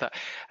 Somebody's asked that.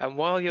 And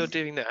while you're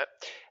doing that,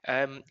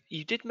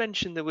 you did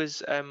mention there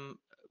was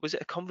was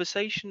it a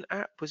conversation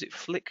app? Was it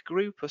Flick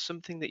Group or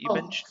something that you Oh,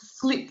 mentioned?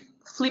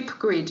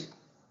 Flipgrid.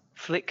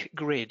 Flick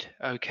Grid.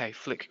 Okay,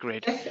 Flick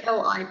Grid.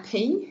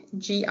 Flipgrid.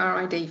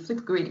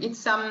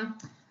 Flipgrid.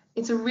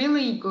 It's a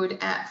really good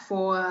app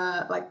for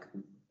like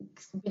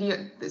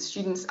video. The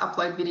students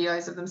upload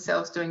videos of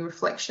themselves doing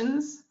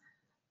reflections,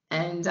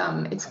 and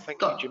it's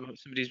Thank you, got. Jim.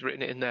 Somebody's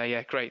written it in there.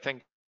 Yeah, great.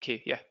 Thank you.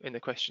 Yeah, in the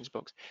questions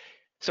box.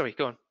 Sorry,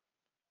 go on.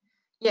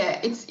 Yeah,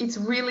 it's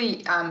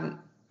really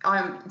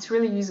it's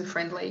really user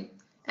friendly,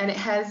 and it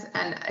has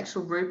an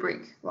actual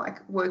rubric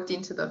like worked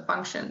into the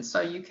function, so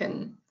you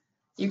can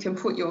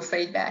put your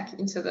feedback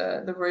into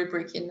the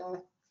rubric in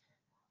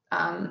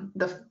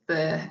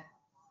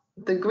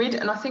the grid.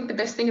 And I think the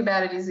best thing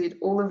about it is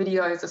all the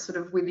videos are sort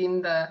of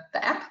within the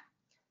app,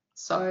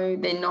 so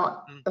they're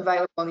not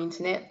available on the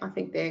internet. I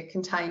think they're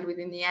contained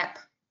within the app.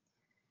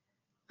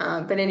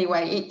 But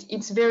anyway,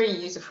 it's very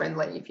user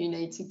friendly if you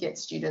need to get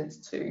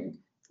students to,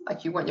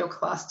 like, you want your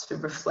class to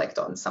reflect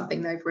on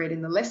something they've read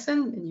in the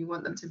lesson, and you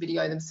want them to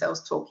video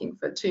themselves talking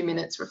for 2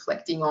 minutes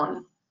reflecting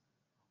on,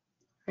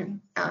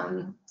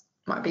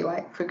 might be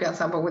like, for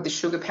example, with the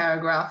sugar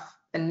paragraph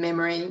and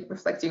memory,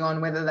 reflecting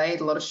on whether they eat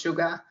a lot of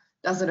sugar,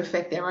 does it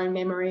affect their own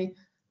memory?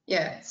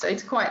 Yeah, so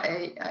it's quite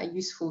a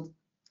useful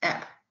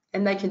app,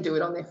 and they can do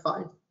it on their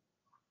phone.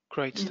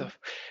 Great stuff.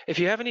 If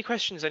you have any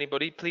questions,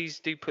 anybody, please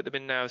do put them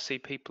in now. I see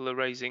people are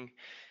raising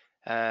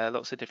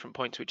lots of different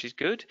points, which is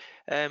good.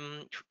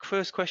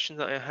 First question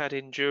that I had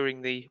in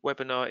during the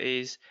webinar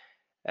is,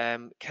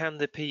 can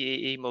the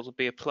PEE model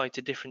be applied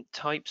to different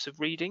types of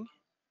reading?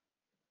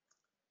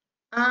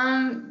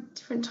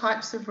 Different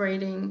types of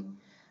reading.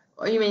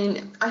 Oh, you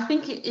mean, I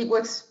think it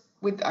works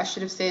with, I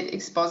should have said,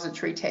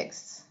 expository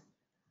texts.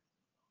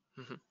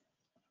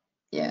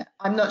 Yeah,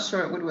 I'm not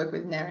sure it would work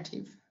with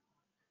narrative.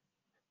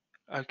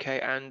 Okay,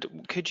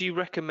 and could you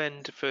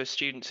recommend for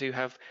students who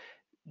have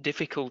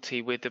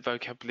difficulty with the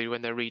vocabulary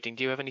when they're reading,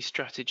 do you have any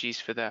strategies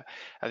for that?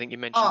 I think you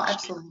mentioned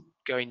Absolutely.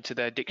 going to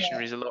their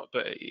dictionaries a lot,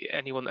 but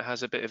anyone that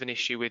has a bit of an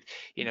issue with,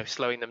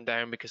 slowing them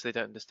down because they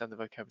don't understand the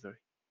vocabulary.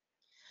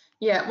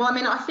 Yeah, well, I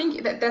mean, I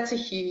think that's a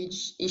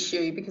huge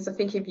issue, because I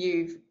think if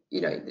you've,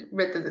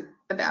 read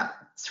about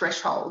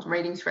threshold,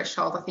 reading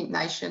threshold, I think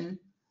Nation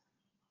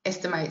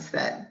estimates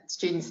that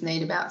students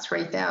need about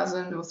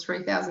 3,000 or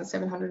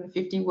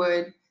 3,750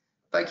 word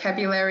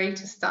vocabulary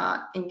to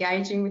start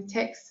engaging with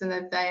text, and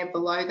if they are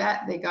below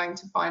that, they're going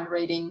to find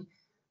reading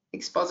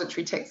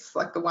expository texts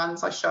like the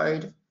ones I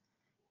showed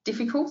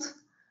difficult.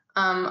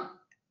 I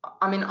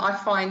mean, I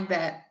find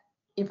that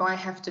if I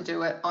have to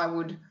do it, I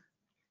would,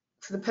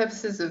 for the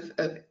purposes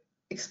of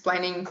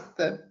explaining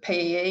the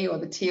PEE or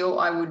the TEAL,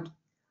 I would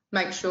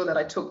make sure that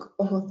I took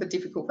all of the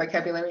difficult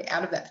vocabulary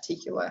out of that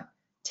particular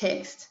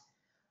text.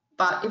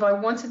 But if I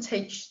want to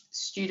teach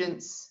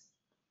students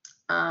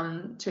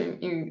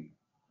to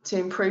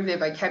improve their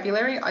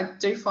vocabulary, I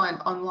do find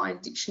online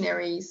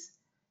dictionaries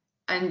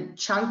and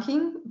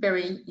chunking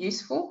very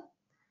useful.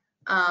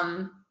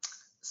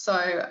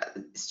 So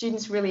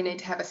students really need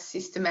to have a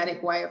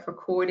systematic way of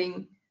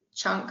recording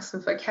chunks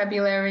of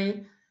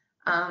vocabulary.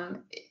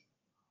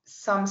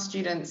 Some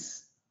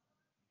students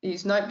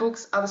use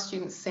notebooks, other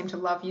students seem to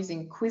love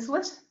using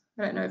Quizlet.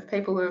 I don't know if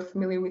people are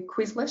familiar with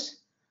Quizlet.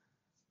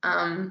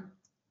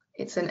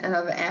 It's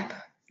another app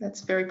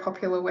that's very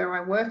popular where I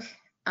work.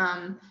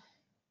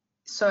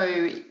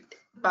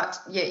 But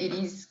yeah,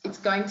 it's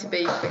going to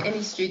be for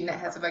any student that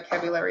has a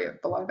vocabulary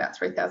of below about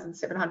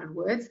 3,700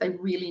 words, they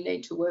really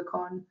need to work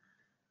on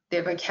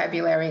their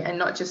vocabulary, and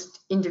not just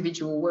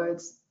individual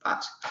words,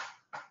 but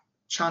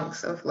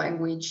chunks of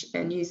language,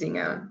 and using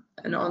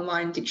an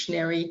online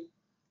dictionary.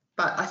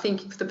 But I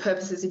think for the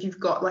purposes, if you've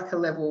got like a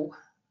level,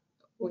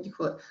 what do you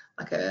call it,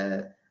 like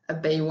a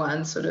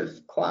B1 sort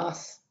of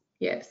class,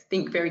 yes,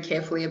 think very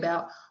carefully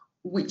about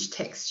which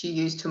text you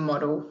use to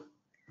model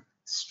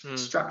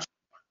structure.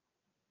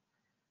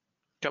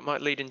 That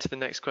might lead into the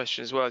next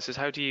question as well. It says,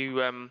 how do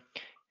you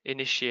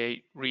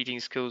initiate reading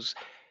skills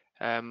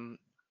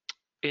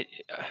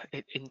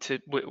into,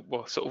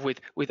 well, sort of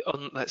with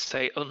let's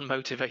say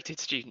unmotivated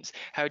students?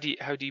 How do you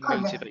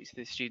motivate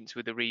the students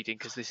with the reading?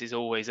 Because this is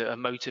always a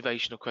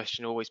motivational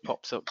question, always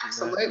pops up.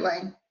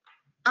 Absolutely.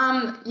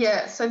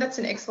 Yeah, so that's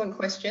an excellent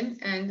question.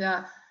 And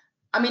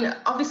I mean,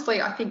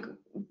 obviously, I think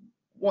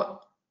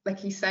what, like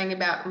he's saying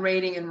about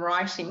reading and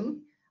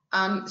writing,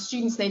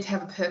 students need to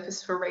have a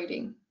purpose for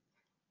reading.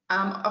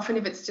 Often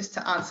if it's just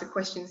to answer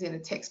questions in a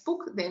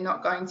textbook, they're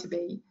not going to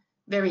be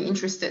very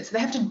interested. So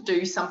they have to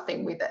do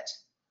something with it.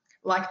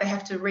 Like they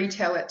have to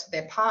retell it to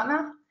their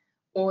partner,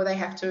 or they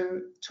have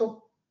to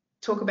talk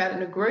about it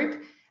in a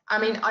group.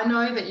 I mean, I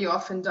know that you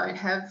often don't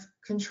have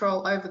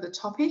control over the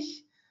topic,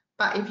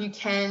 but if you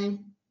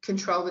can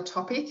control the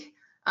topic,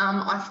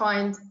 I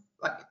find,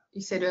 like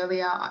you said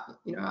earlier,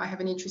 I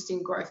have an interest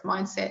in growth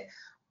mindset.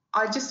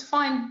 I just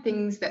find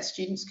things that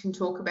students can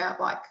talk about,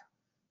 like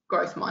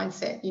growth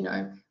mindset,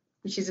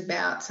 which is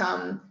about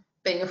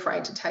being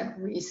afraid to take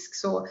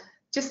risks, or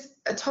just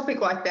a topic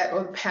like that,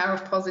 or the power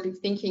of positive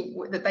thinking,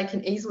 that they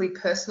can easily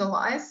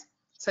personalize.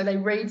 So they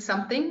read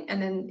something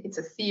and then it's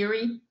a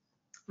theory,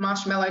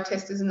 Marshmallow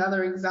test is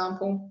another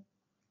example.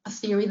 A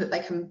theory that they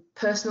can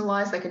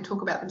personalise, they can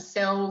talk about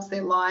themselves,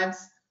 their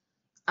lives.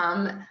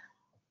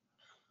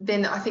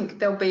 Then I think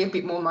they'll be a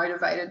bit more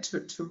motivated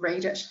to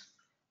read it,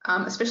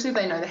 especially if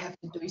they know they have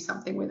to do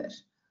something with it.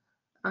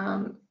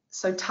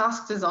 So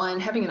task design,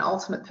 having an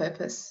ultimate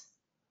purpose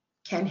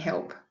can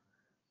help.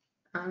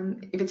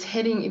 If it's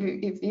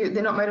heading, if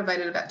they're not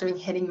motivated about doing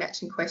heading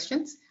matching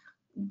questions,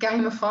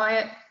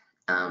 gamify it.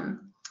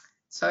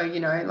 So, you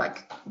know,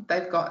 like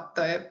they've got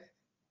the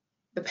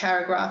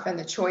paragraph and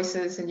the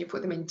choices, and you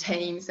put them in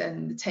teams,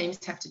 and the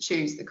teams have to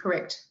choose the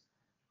correct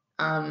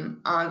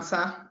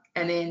answer,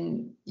 and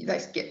then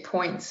they get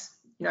points,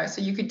 you know.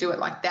 So you could do it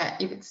like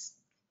that if it's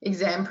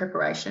exam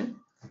preparation.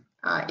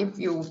 If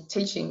you're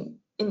teaching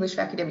English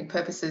for academic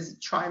purposes,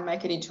 try and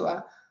make it into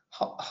a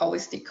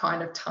holistic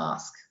kind of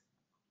task.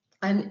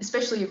 And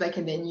especially if they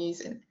can then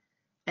use an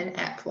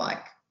app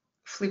like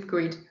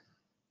Flipgrid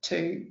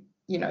to,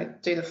 you know,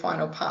 do the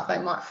final part, they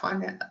might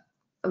find that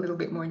a little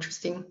bit more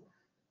interesting.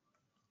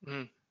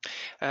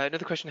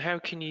 Another question: how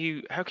can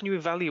you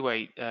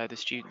evaluate the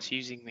students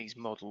using these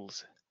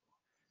models?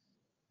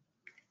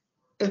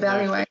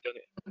 Evaluate to know if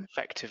they've done it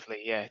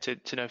effectively, yeah,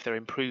 to know if they're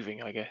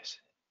improving, I guess.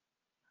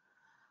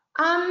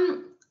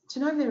 To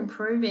know if they're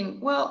improving,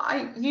 well,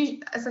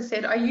 as I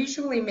said, I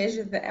usually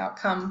measure the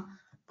outcome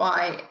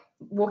by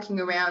walking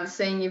around,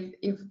 seeing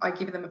if I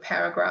give them a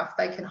paragraph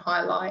they can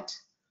highlight,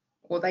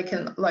 or they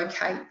can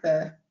locate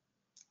the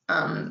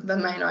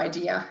main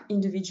idea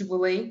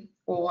individually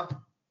or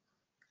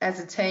as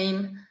a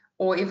team,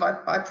 or if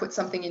I put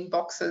something in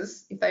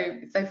boxes, if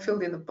they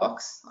filled in the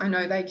box, I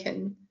know they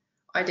can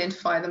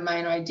identify the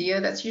main idea.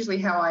 That's usually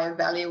how I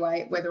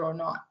evaluate whether or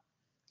not,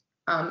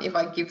 if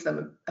I give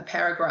them a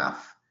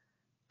paragraph,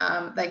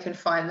 they can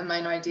find the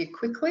main idea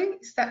quickly.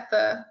 Is that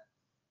the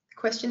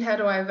question? How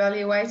do I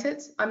evaluate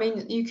it? I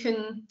mean, you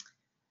can,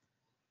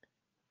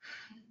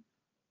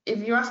 if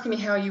you're asking me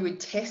how you would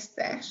test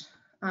that,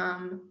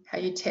 how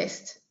you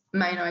test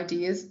main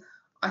ideas,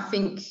 I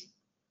think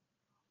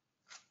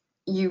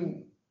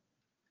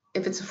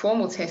if it's a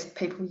formal test,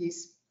 people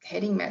use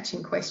heading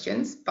matching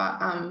questions, but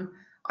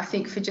I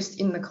think for just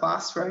in the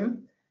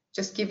classroom,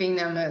 just giving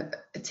them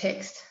a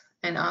text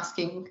and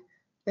asking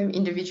them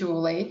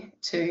individually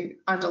to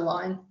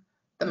underline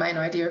the main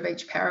idea of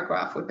each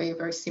paragraph would be a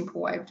very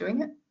simple way of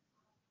doing it.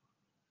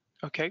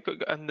 Okay,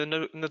 good. And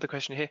another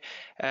question here: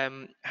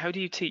 how do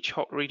you teach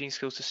hot reading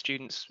skills to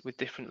students with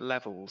different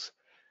levels?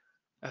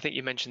 I think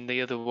you mentioned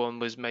the other one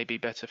was maybe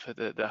better for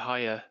the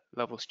higher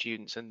level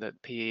students, and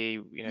that PE,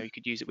 you know, you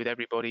could use it with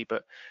everybody,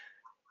 but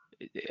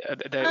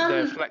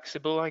they're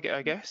flexible, I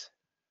guess.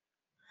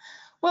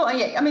 Well,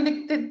 yeah, I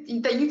mean,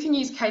 you can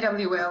use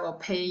KWL or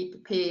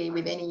PE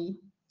with any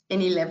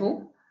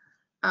level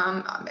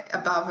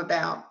above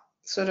about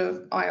sort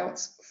of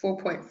IELTS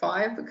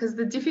 4.5, because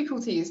the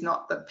difficulty is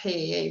not the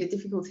PE, the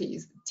difficulty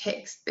is the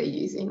text they're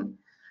using.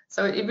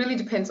 So it really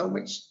depends on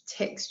which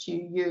text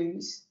you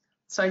use.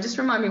 So just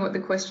remind me what the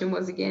question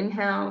was again.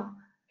 How?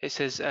 It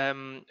says, I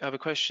have a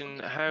question: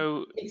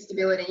 how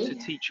to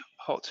teach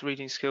hot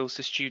reading skills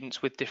to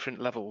students with different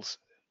levels?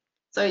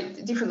 So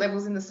different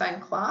levels in the same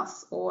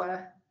class,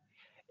 or?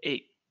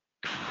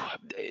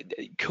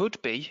 It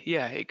could be,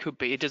 yeah, it could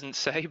be. It doesn't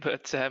say,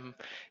 but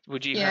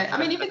would you have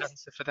an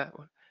answer for that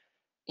one?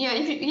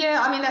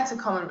 Yeah, I mean, that's a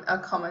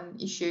common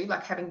issue,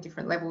 like having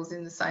different levels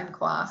in the same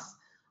class.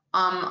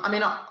 I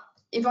mean,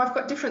 if I've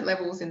got different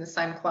levels in the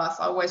same class,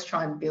 I always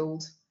try and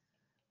build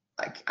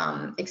like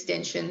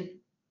extension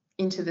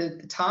into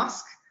the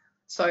task.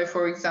 So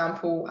for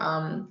example,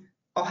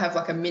 I'll have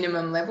like a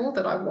minimum level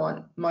that I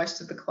want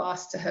most of the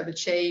class to have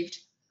achieved.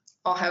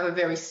 I'll have a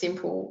very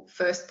simple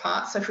first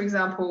part. So for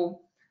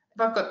example,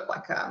 if I've got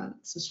like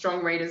some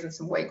strong readers and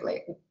some weak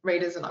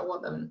readers, and I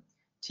want them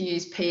to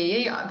use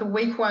PE, the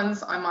weak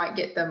ones, I might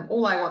get them,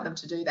 all I want them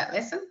to do that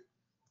lesson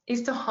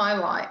is to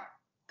highlight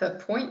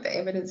the point, the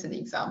evidence and the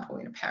example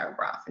in a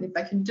paragraph. And if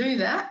they can do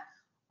that,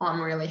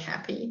 I'm really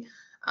happy.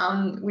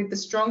 With the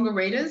stronger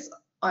readers,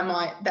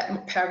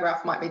 that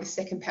paragraph might be the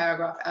second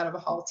paragraph out of a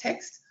whole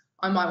text.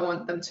 I might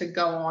want them to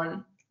go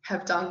on,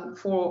 have done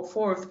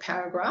four of the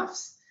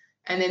paragraphs.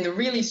 And then the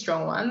really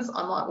strong ones,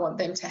 I might want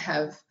them to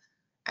have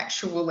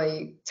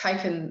actually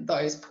taken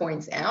those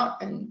points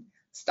out and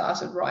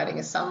started writing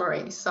a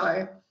summary. So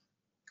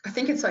I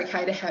think it's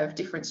okay to have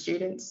different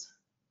students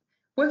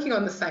working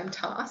on the same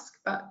task,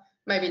 but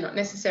maybe not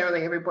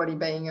necessarily everybody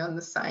being on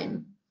the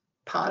same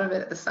part of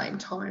it at the same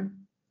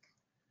time.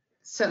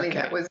 Certainly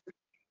that was,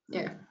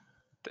 yeah.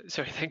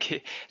 Sorry, thank you.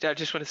 I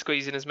just want to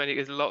squeeze in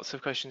there's lots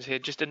of questions here.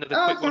 Just another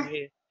quick one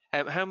here.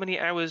 How many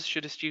hours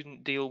should a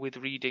student deal with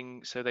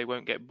reading so they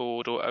won't get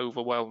bored or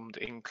overwhelmed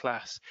in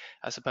class?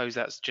 I suppose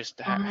that's just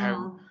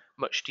how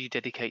much do you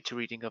dedicate to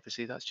reading?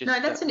 Obviously, that's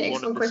just that's an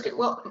excellent question.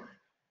 Well,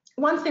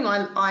 one thing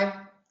I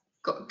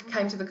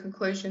came to the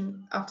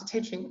conclusion after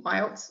teaching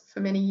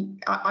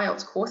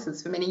IELTS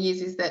courses for many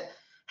years is that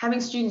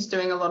having students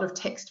doing a lot of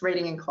text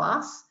reading in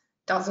class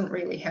doesn't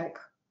really help.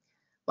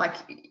 Like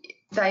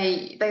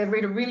they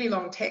read a really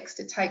long text.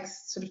 It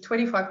takes sort of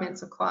 25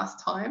 minutes of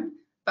class time.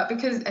 But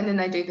and then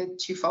they do the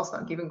true false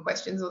not given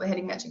questions or the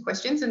heading matching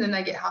questions, and then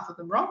they get half of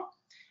them wrong.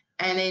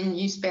 And then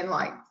you spend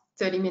like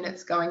 30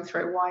 minutes going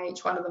through why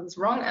each one of them is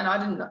wrong. And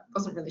I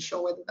wasn't really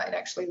sure whether they'd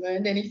actually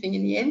learned anything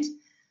in the end.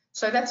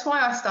 So that's why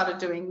I started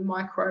doing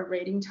micro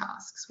reading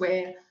tasks,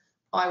 where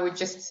I would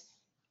just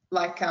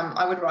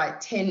I would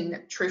write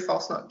 10 true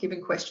false not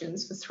given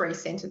questions for 3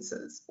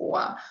 sentences,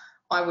 or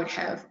I would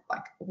have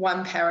like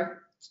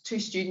 2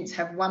 students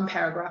have 1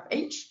 paragraph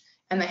each,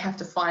 and they have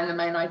to find the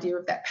main idea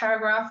of that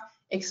paragraph,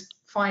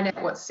 find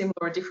out what's similar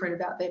or different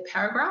about their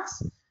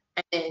paragraphs,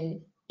 and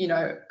then, you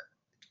know,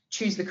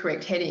 choose the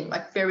correct heading,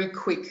 like very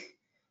quick,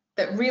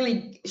 that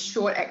really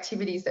short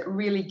activities that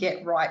really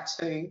get right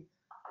to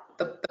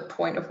the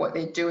point of what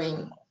they're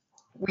doing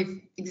with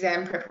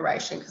exam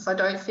preparation. Because I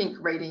don't think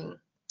reading,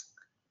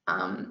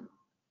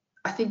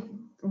 I think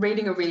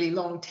reading a really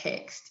long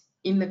text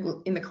in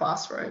the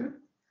classroom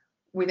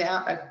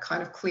without a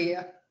kind of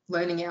clear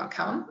learning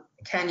outcome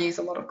can use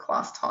a lot of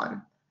class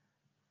time.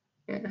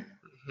 Yeah.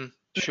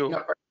 Sure.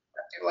 Not very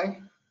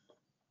effectively.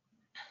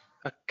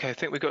 Okay, I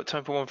think we've got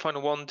time for one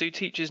final one. Do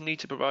teachers need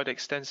to provide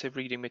extensive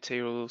reading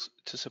materials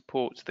to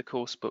support the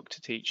course book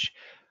to teach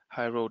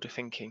higher order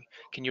thinking?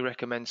 Can you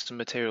recommend some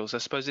materials? I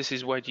suppose this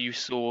is, where do you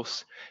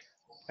source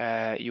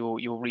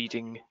your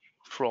reading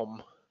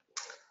from?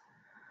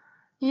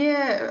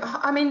 Yeah,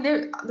 I mean,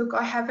 look,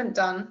 I haven't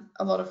done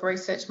a lot of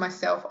research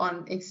myself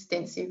on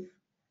extensive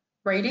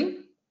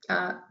reading,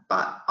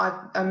 but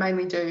I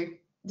mainly do,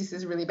 this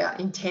is really about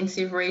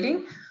intensive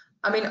reading.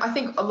 I mean, I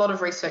think a lot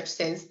of research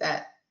says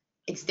that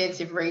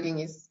extensive reading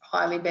is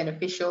highly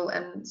beneficial,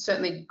 and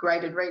certainly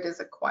graded readers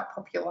are quite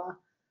popular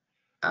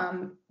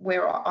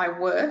where I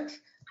work.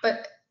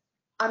 But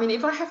I mean,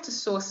 if I have to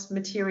source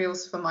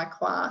materials for my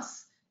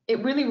class,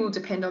 it really will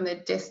depend on their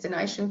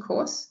destination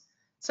course.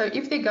 So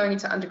if they're going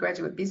into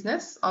undergraduate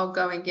business, I'll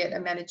go and get a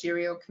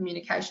managerial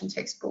communication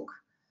textbook.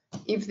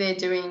 If they're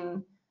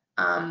doing,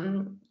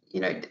 you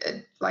know,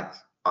 like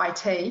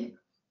IT,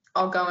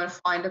 I'll go and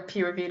find a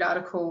peer-reviewed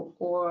article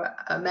or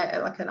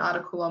like an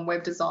article on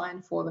web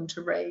design for them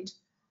to read.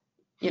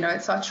 You know,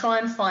 so I try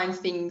and find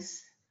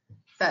things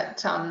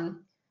that,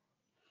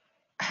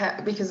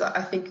 because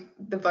I think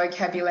the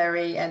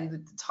vocabulary and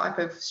the type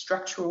of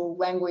structural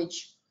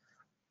language,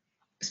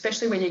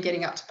 especially when you're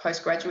getting up to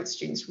postgraduate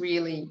students,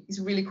 is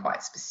really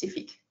quite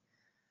specific.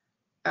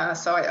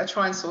 So I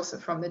try and source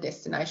it from the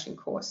destination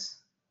course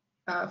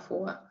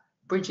for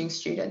bridging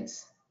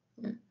students.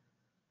 Yeah.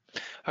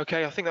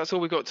 Okay, I think that's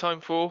all we've got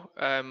time for.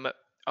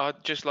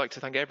 I'd just like to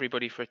thank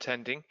everybody for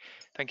attending.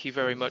 Thank you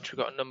very much. We've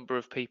got a number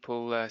of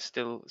people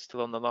still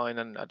on the line,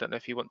 and I don't know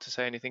if you want to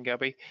say anything,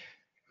 Gaby.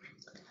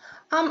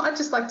 I'd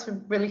just like to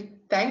really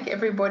thank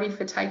everybody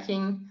for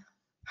taking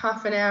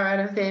half an hour out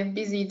of their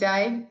busy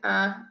day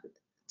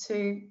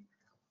to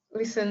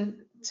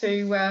listen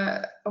to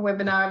a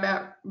webinar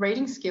about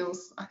reading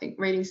skills. I think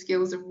reading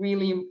skills are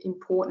really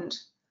important,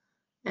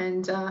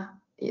 and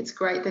it's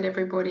great that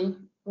everybody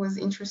was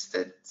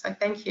interested. So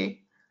thank you.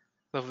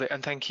 Lovely,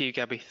 and thank you,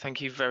 Gaby.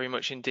 Thank you very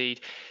much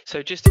indeed.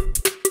 So just